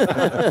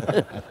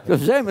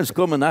 Because Eamon's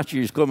coming at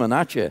you, he's coming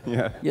at you.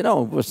 Yeah. You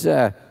know, it was,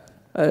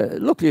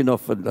 luckily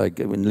enough, like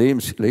in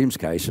Liam's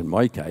case and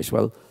my case,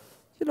 well,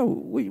 you know,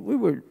 we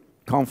were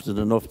confident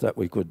enough that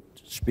we could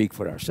speak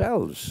for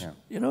ourselves. Yeah.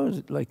 You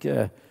know, like,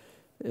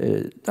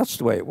 that's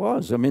the way it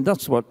was. I mean,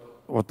 that's what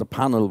the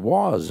panel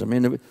was. I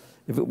mean,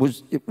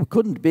 it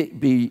couldn't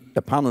be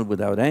a panel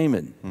without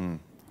Eamon.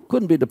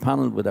 Couldn't be the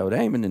panel without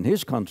Eamon and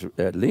his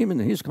Liam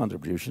and his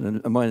contribution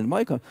and mine and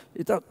my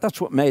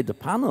that's what made the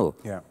panel.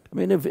 Yeah. I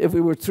mean, if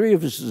we were three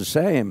of us the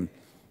same,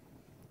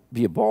 it'd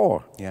be a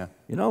bore. Yeah.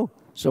 You know.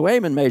 So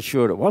Eamon made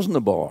sure it wasn't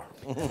a bore.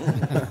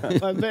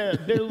 Well,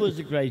 Bill was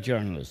a great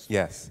journalist.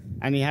 Yes.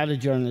 And he had a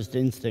journalist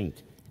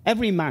instinct.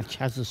 Every match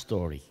has a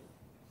story.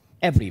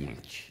 Every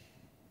match.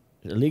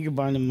 A League of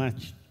Ireland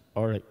match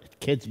or a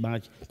kids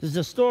match. There's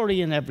a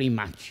story in every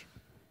match.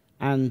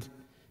 And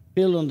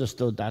Bill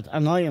understood that,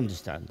 and I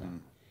understand that.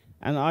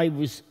 And I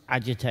was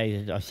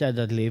agitated. I said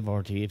I'd leave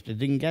RT if they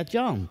didn't get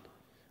John.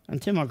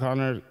 And Tim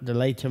O'Connor, the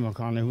late Tim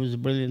O'Connor, who was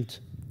brilliant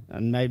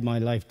and made my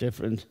life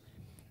different,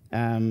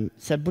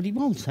 said, but he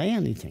won't say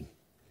anything.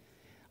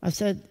 I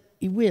said,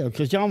 he will,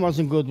 because John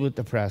wasn't good with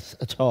the press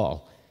at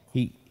all.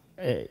 He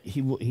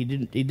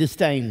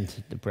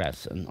disdained the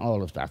press and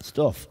all of that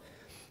stuff.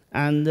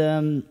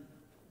 And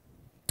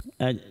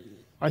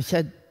I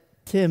said,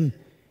 Tim,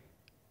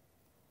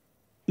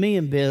 me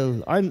and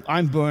Bill,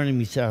 I'm burning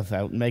myself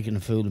out and making a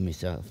fool of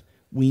myself.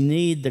 We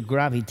need the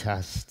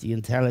gravitas, the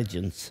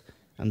intelligence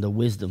and the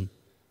wisdom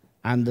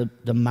and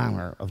the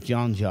manner of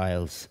John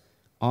Giles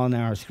on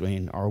our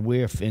screen, or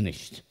we're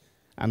finished.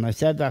 And I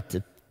said that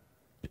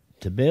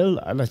to Bill,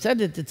 and I said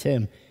it to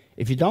Tim.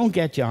 If you don't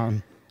get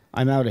John,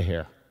 I'm out of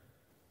here.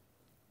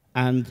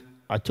 And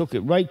I took it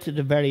right to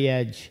the very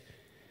edge,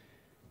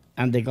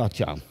 and they got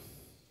John.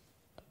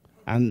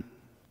 And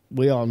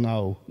we all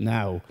know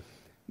now,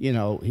 you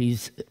know,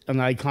 he's an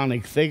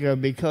iconic figure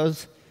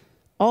because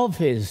of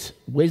his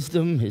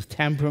wisdom, his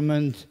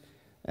temperament,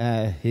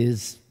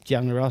 his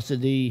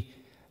generosity,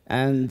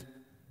 and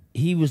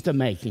he was the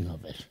making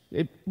of it.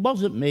 It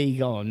wasn't me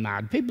going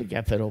mad. People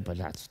get fed up with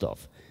that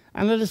stuff.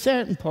 And at a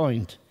certain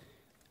point,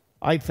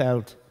 I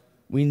felt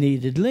we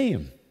needed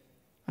Liam.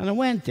 And I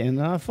went in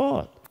and I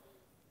fought.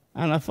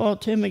 And I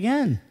fought Tim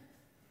again.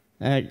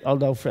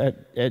 Although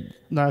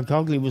Niall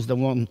Cogley was the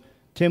one,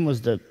 Tim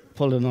was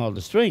pulling all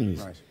the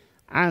strings. Right.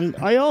 And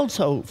I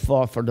also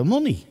fought for the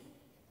money.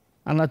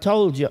 And I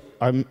told you,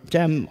 I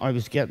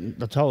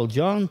told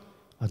John,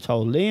 I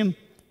told Liam,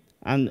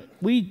 and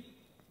we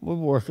were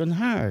working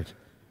hard.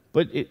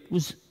 But it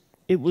was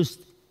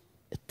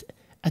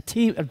a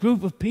team, a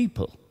group of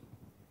people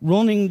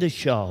running the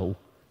show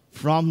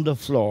from the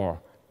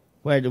floor,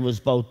 where there was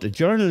both the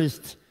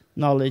journalist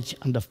knowledge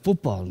and the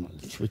football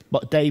knowledge, which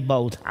they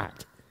both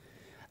had.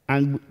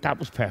 And that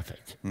was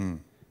perfect.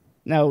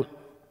 Now,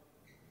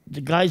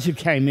 the guys who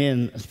came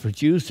in as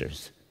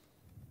producers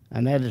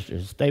and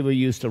editors, they were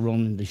used to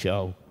running the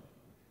show.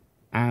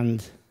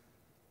 And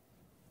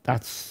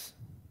that's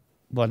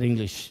what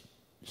English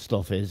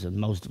stuff is, and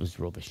most of it's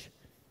rubbish.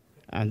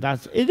 And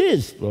it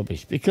is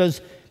rubbish,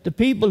 because the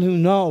people who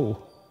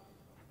know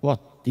what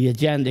the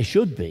agenda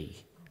should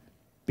be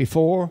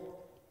before,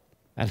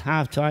 at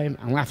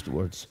halftime and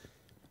afterwards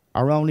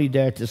are only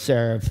there to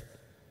serve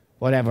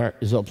whatever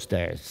is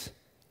upstairs.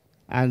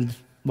 And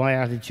my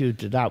attitude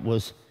to that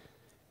was,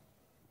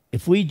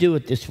 if we do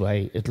it this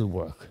way, it'll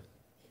work.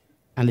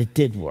 And it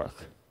did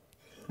work.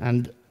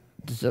 And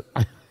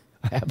I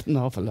have an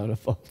awful lot of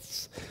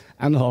faults.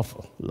 An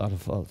awful lot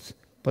of faults.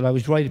 But I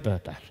was right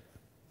about that.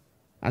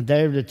 And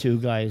they're the two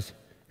guys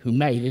who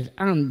made it,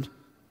 and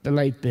the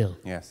late Bill.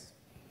 Yes.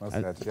 Well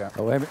said, yeah.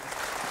 Oh, wait a minute.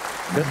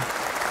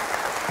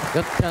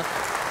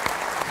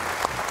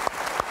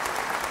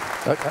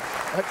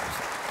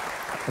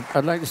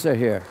 I'd like to say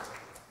here,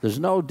 there's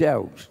no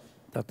doubt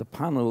that the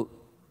panel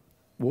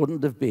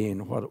wouldn't have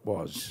been what it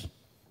was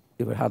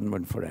if it hadn't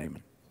been for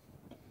Eamon.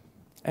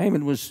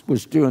 Eamon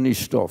was doing his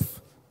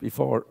stuff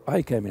before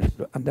I came in,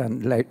 and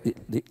then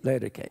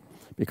later came.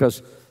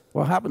 Because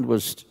what happened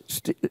was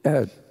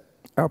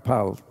our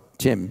pal,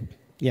 Tim.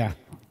 Yeah.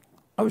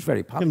 I was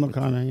very popular. Tim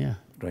O'Connor, yeah.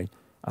 Right.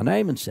 And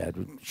Eamon said,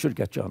 we should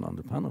get John on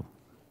the panel.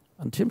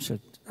 And Tim said,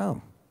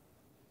 oh,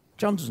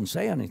 John doesn't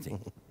say anything.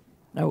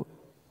 Now,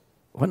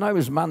 when I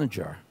was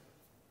manager,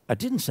 I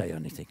didn't say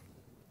anything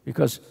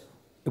because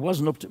it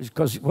wasn't up to,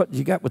 because what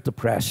you get with the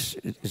press,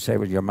 you say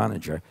with your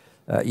manager,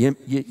 you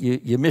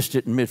missed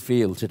it in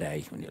midfield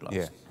today when you lost.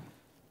 Yeah.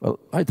 Well,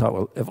 I thought,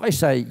 well, if I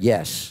say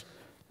yes,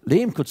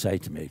 Liam could say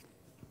to me,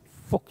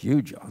 fuck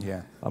you, John.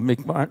 Yeah. Or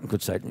Mick Martin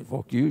could say to me,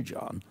 fuck you,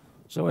 John.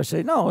 So I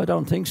say, no, I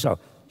don't think so.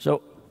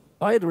 So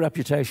I had a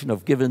reputation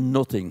of giving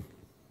nothing,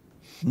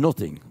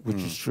 which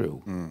is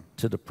true,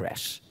 to the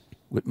press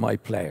with my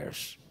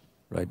players,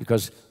 right?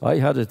 Because I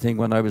had a thing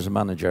when I was a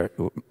manager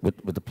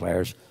with the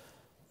players.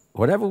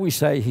 Whatever we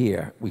say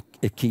here, we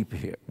keep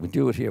here. We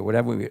do it here.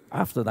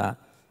 After that,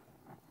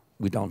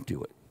 we don't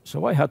do it.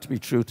 So I had to be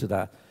true to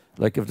that.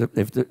 Like if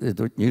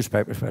the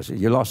newspaper said,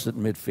 you lost it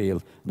in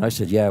midfield, and I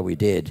said, yeah, we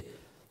did.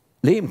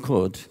 Liam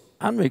could,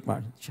 and Mick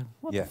Martin,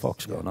 what the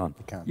fuck's going on?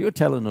 You're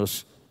telling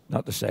us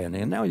not to say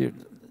anything, and now you're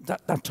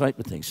that type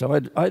of thing. So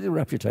I had a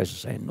reputation of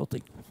saying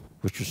nothing,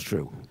 which was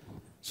true.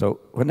 So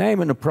when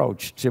Eamon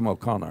approached Tim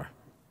O'Connor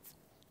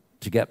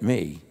to get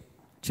me,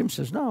 Tim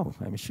says, no,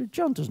 I mean, sure,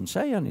 John doesn't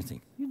say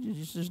anything.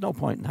 There's no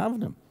point in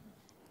having him.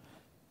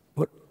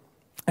 But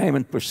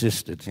Eamon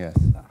persisted. Yes.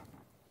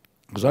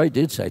 Because I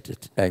did say to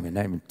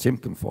Eamon, Tim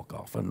can fuck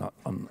off. I'm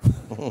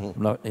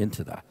not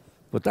into that.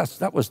 But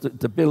that was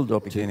the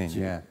build-up beginning,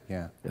 to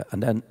yeah.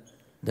 And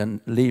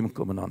then Liam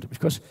coming on to,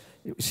 because,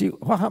 see,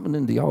 what happened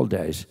in the old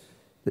days,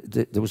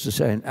 there was a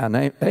saying, and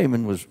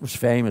Eamon was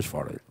famous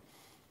for it.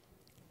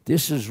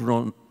 This is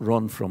run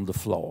from the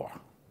floor.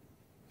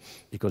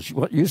 Because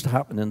what used to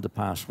happen in the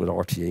past with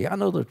RTE,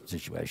 another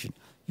situation,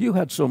 you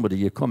had somebody,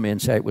 you come in,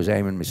 say it was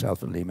Eamon,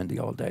 myself and Liam in the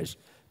old days,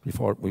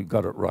 before we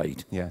got it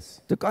right.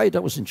 Yes. The guy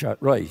that was in charge,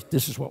 right,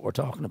 this is what we're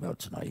talking about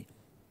tonight.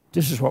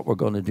 This is what we're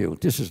going to do.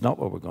 This is not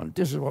what we're going to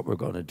do. This is what we're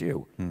going to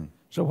do.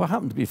 So what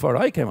happened before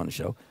I came on the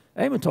show,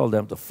 Eamon told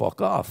them to fuck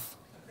off.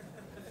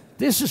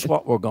 This is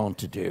what we're going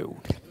to do.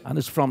 And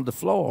it's from the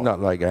floor. Not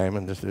like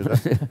Eamon, just do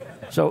that.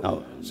 So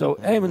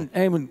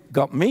Eamon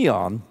got me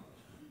on,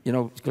 you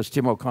know, because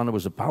Tim O'Connor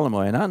was a pal of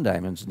mine and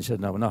Eamon's, and he said,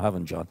 no, we're not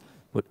having John.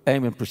 But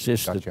Eamon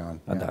persisted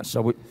on that.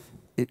 So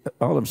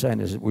all I'm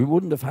saying is that we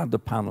wouldn't have had the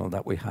panel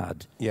that we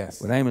had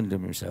with Eamon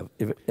doing himself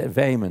if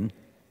Eamon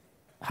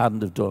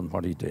hadn't have done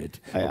what he did.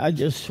 I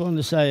just want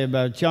to say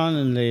about John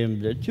and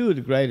Liam, they're two of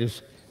the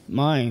greatest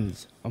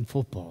minds on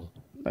football.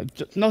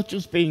 Not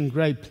just being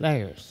great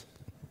players,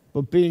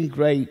 but being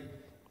great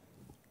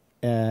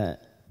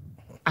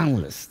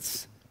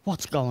analysts.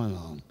 What's going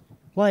on?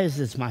 Why is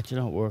this match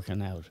not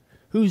working out?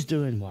 Who's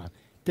doing what?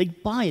 They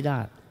buy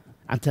that,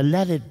 and to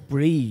let it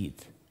breathe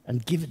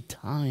and give it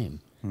time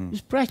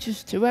is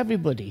precious to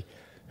everybody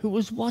who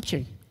was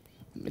watching.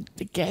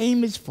 The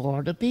game is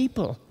for the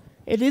people.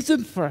 It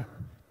isn't for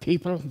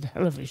people on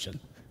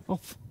television or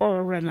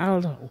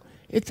Ronaldo.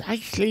 It's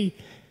actually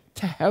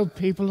to help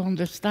people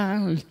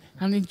understand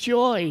and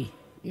enjoy,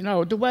 you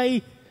know, the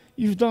way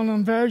you've done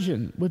on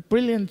Virgin with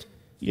brilliant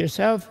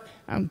yourself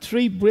and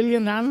three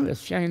brilliant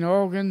analysts, Shane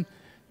Organ,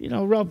 you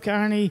know, Rob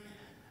Carney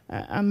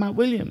and Matt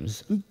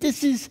Williams. And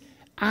this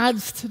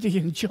adds to the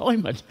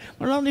enjoyment.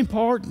 We're not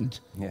important.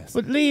 Yes.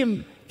 But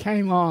Liam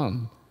came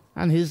on,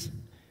 and his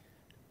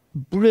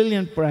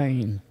brilliant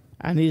brain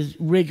and his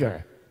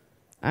rigour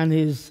and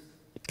his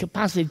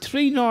capacity,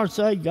 three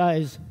Northside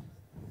guys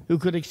who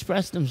could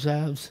express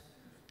themselves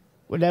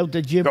without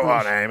the gibberish. Go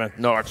on, Eamon,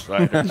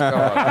 Northsiders.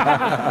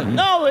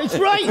 No, it's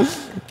right.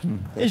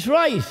 It's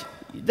right.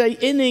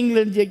 In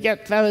England, you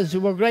get fellas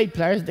who are great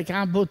players, they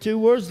can't put two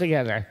words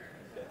together.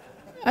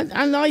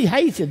 And I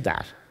hated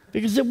that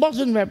because it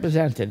wasn't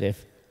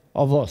representative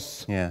of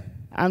us. Yeah.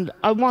 And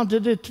I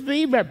wanted it to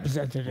be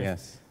representative.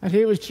 Yes. And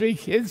here was three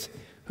kids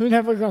who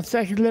never got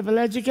second level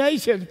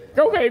education.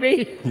 Go,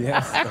 baby!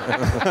 Yes.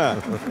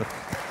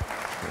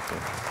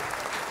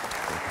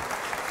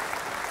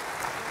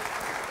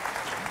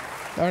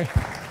 Sorry.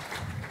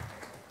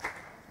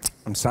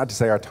 I'm sad to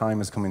say our time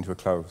is coming to a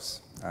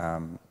close. This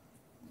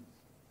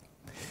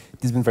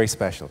has been very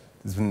special.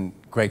 It's been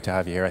great to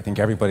have you here. I think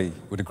everybody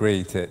would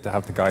agree to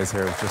have the guys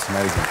here. It's just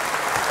amazing.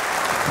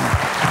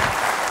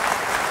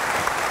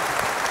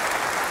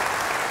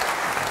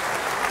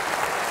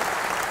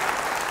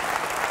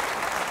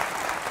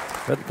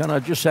 Can I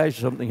just say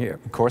something here?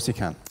 Of course you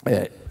can.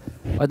 I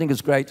think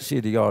it's great to see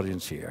the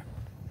audience here.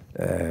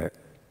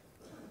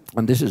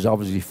 And this is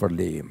obviously for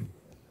Liam.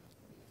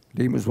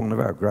 Liam was one of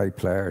our great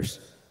players.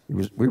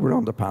 We were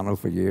on the panel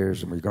for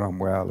years and we got on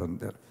well.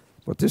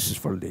 But this is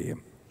for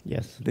Liam.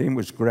 Yes. Liam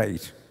was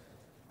great.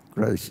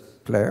 Great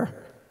player,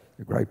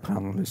 a great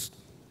panelist,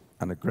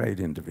 and a great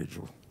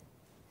individual.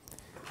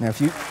 Now, if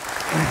you...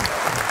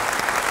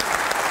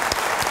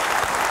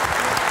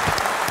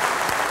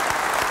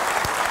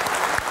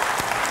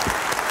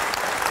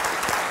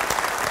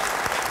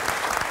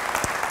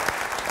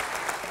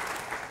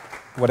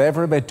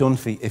 Whatever about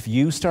Dunphy, if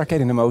you start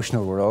getting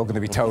emotional, we're all going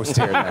to be toast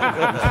here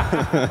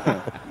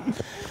now.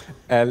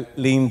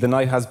 Liam, the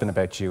night has been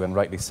about you, and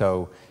rightly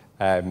so.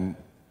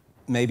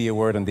 Maybe a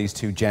word on these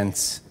two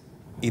gents,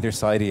 either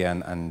side of you,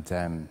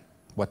 and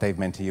what they've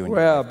meant to you.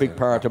 Well, a big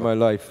part of my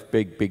life,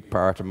 big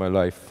part of my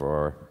life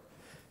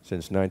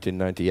since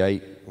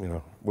 1998. You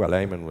know, well,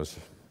 Eamon was a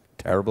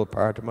terrible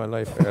part of my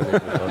life earlier,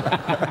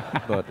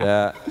 but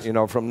you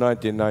know, from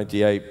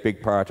 1998,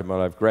 big part of my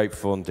life. Great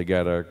fun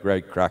together,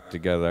 great crack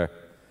together.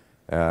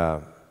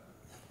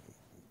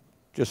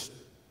 Just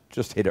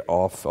hit it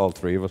off, all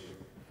three of us.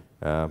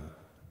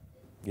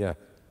 Yeah.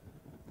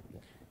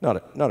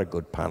 Not a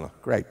good panel.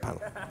 Great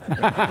panel.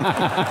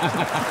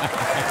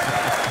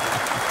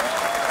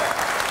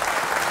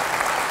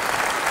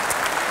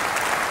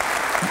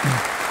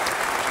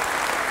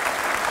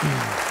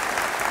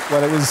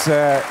 Well,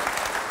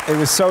 it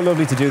was so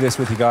lovely to do this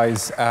with you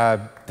guys.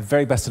 The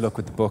very best of luck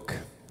with the book.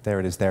 There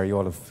it is there. You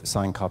all have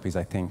signed copies,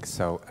 I think.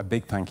 So a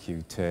big thank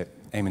you to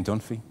Eamon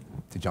Dunphy,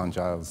 to John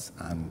Giles,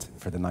 and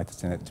for the night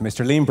that's in it, to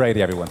Mr. Liam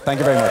Brady, everyone. Thank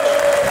you very much.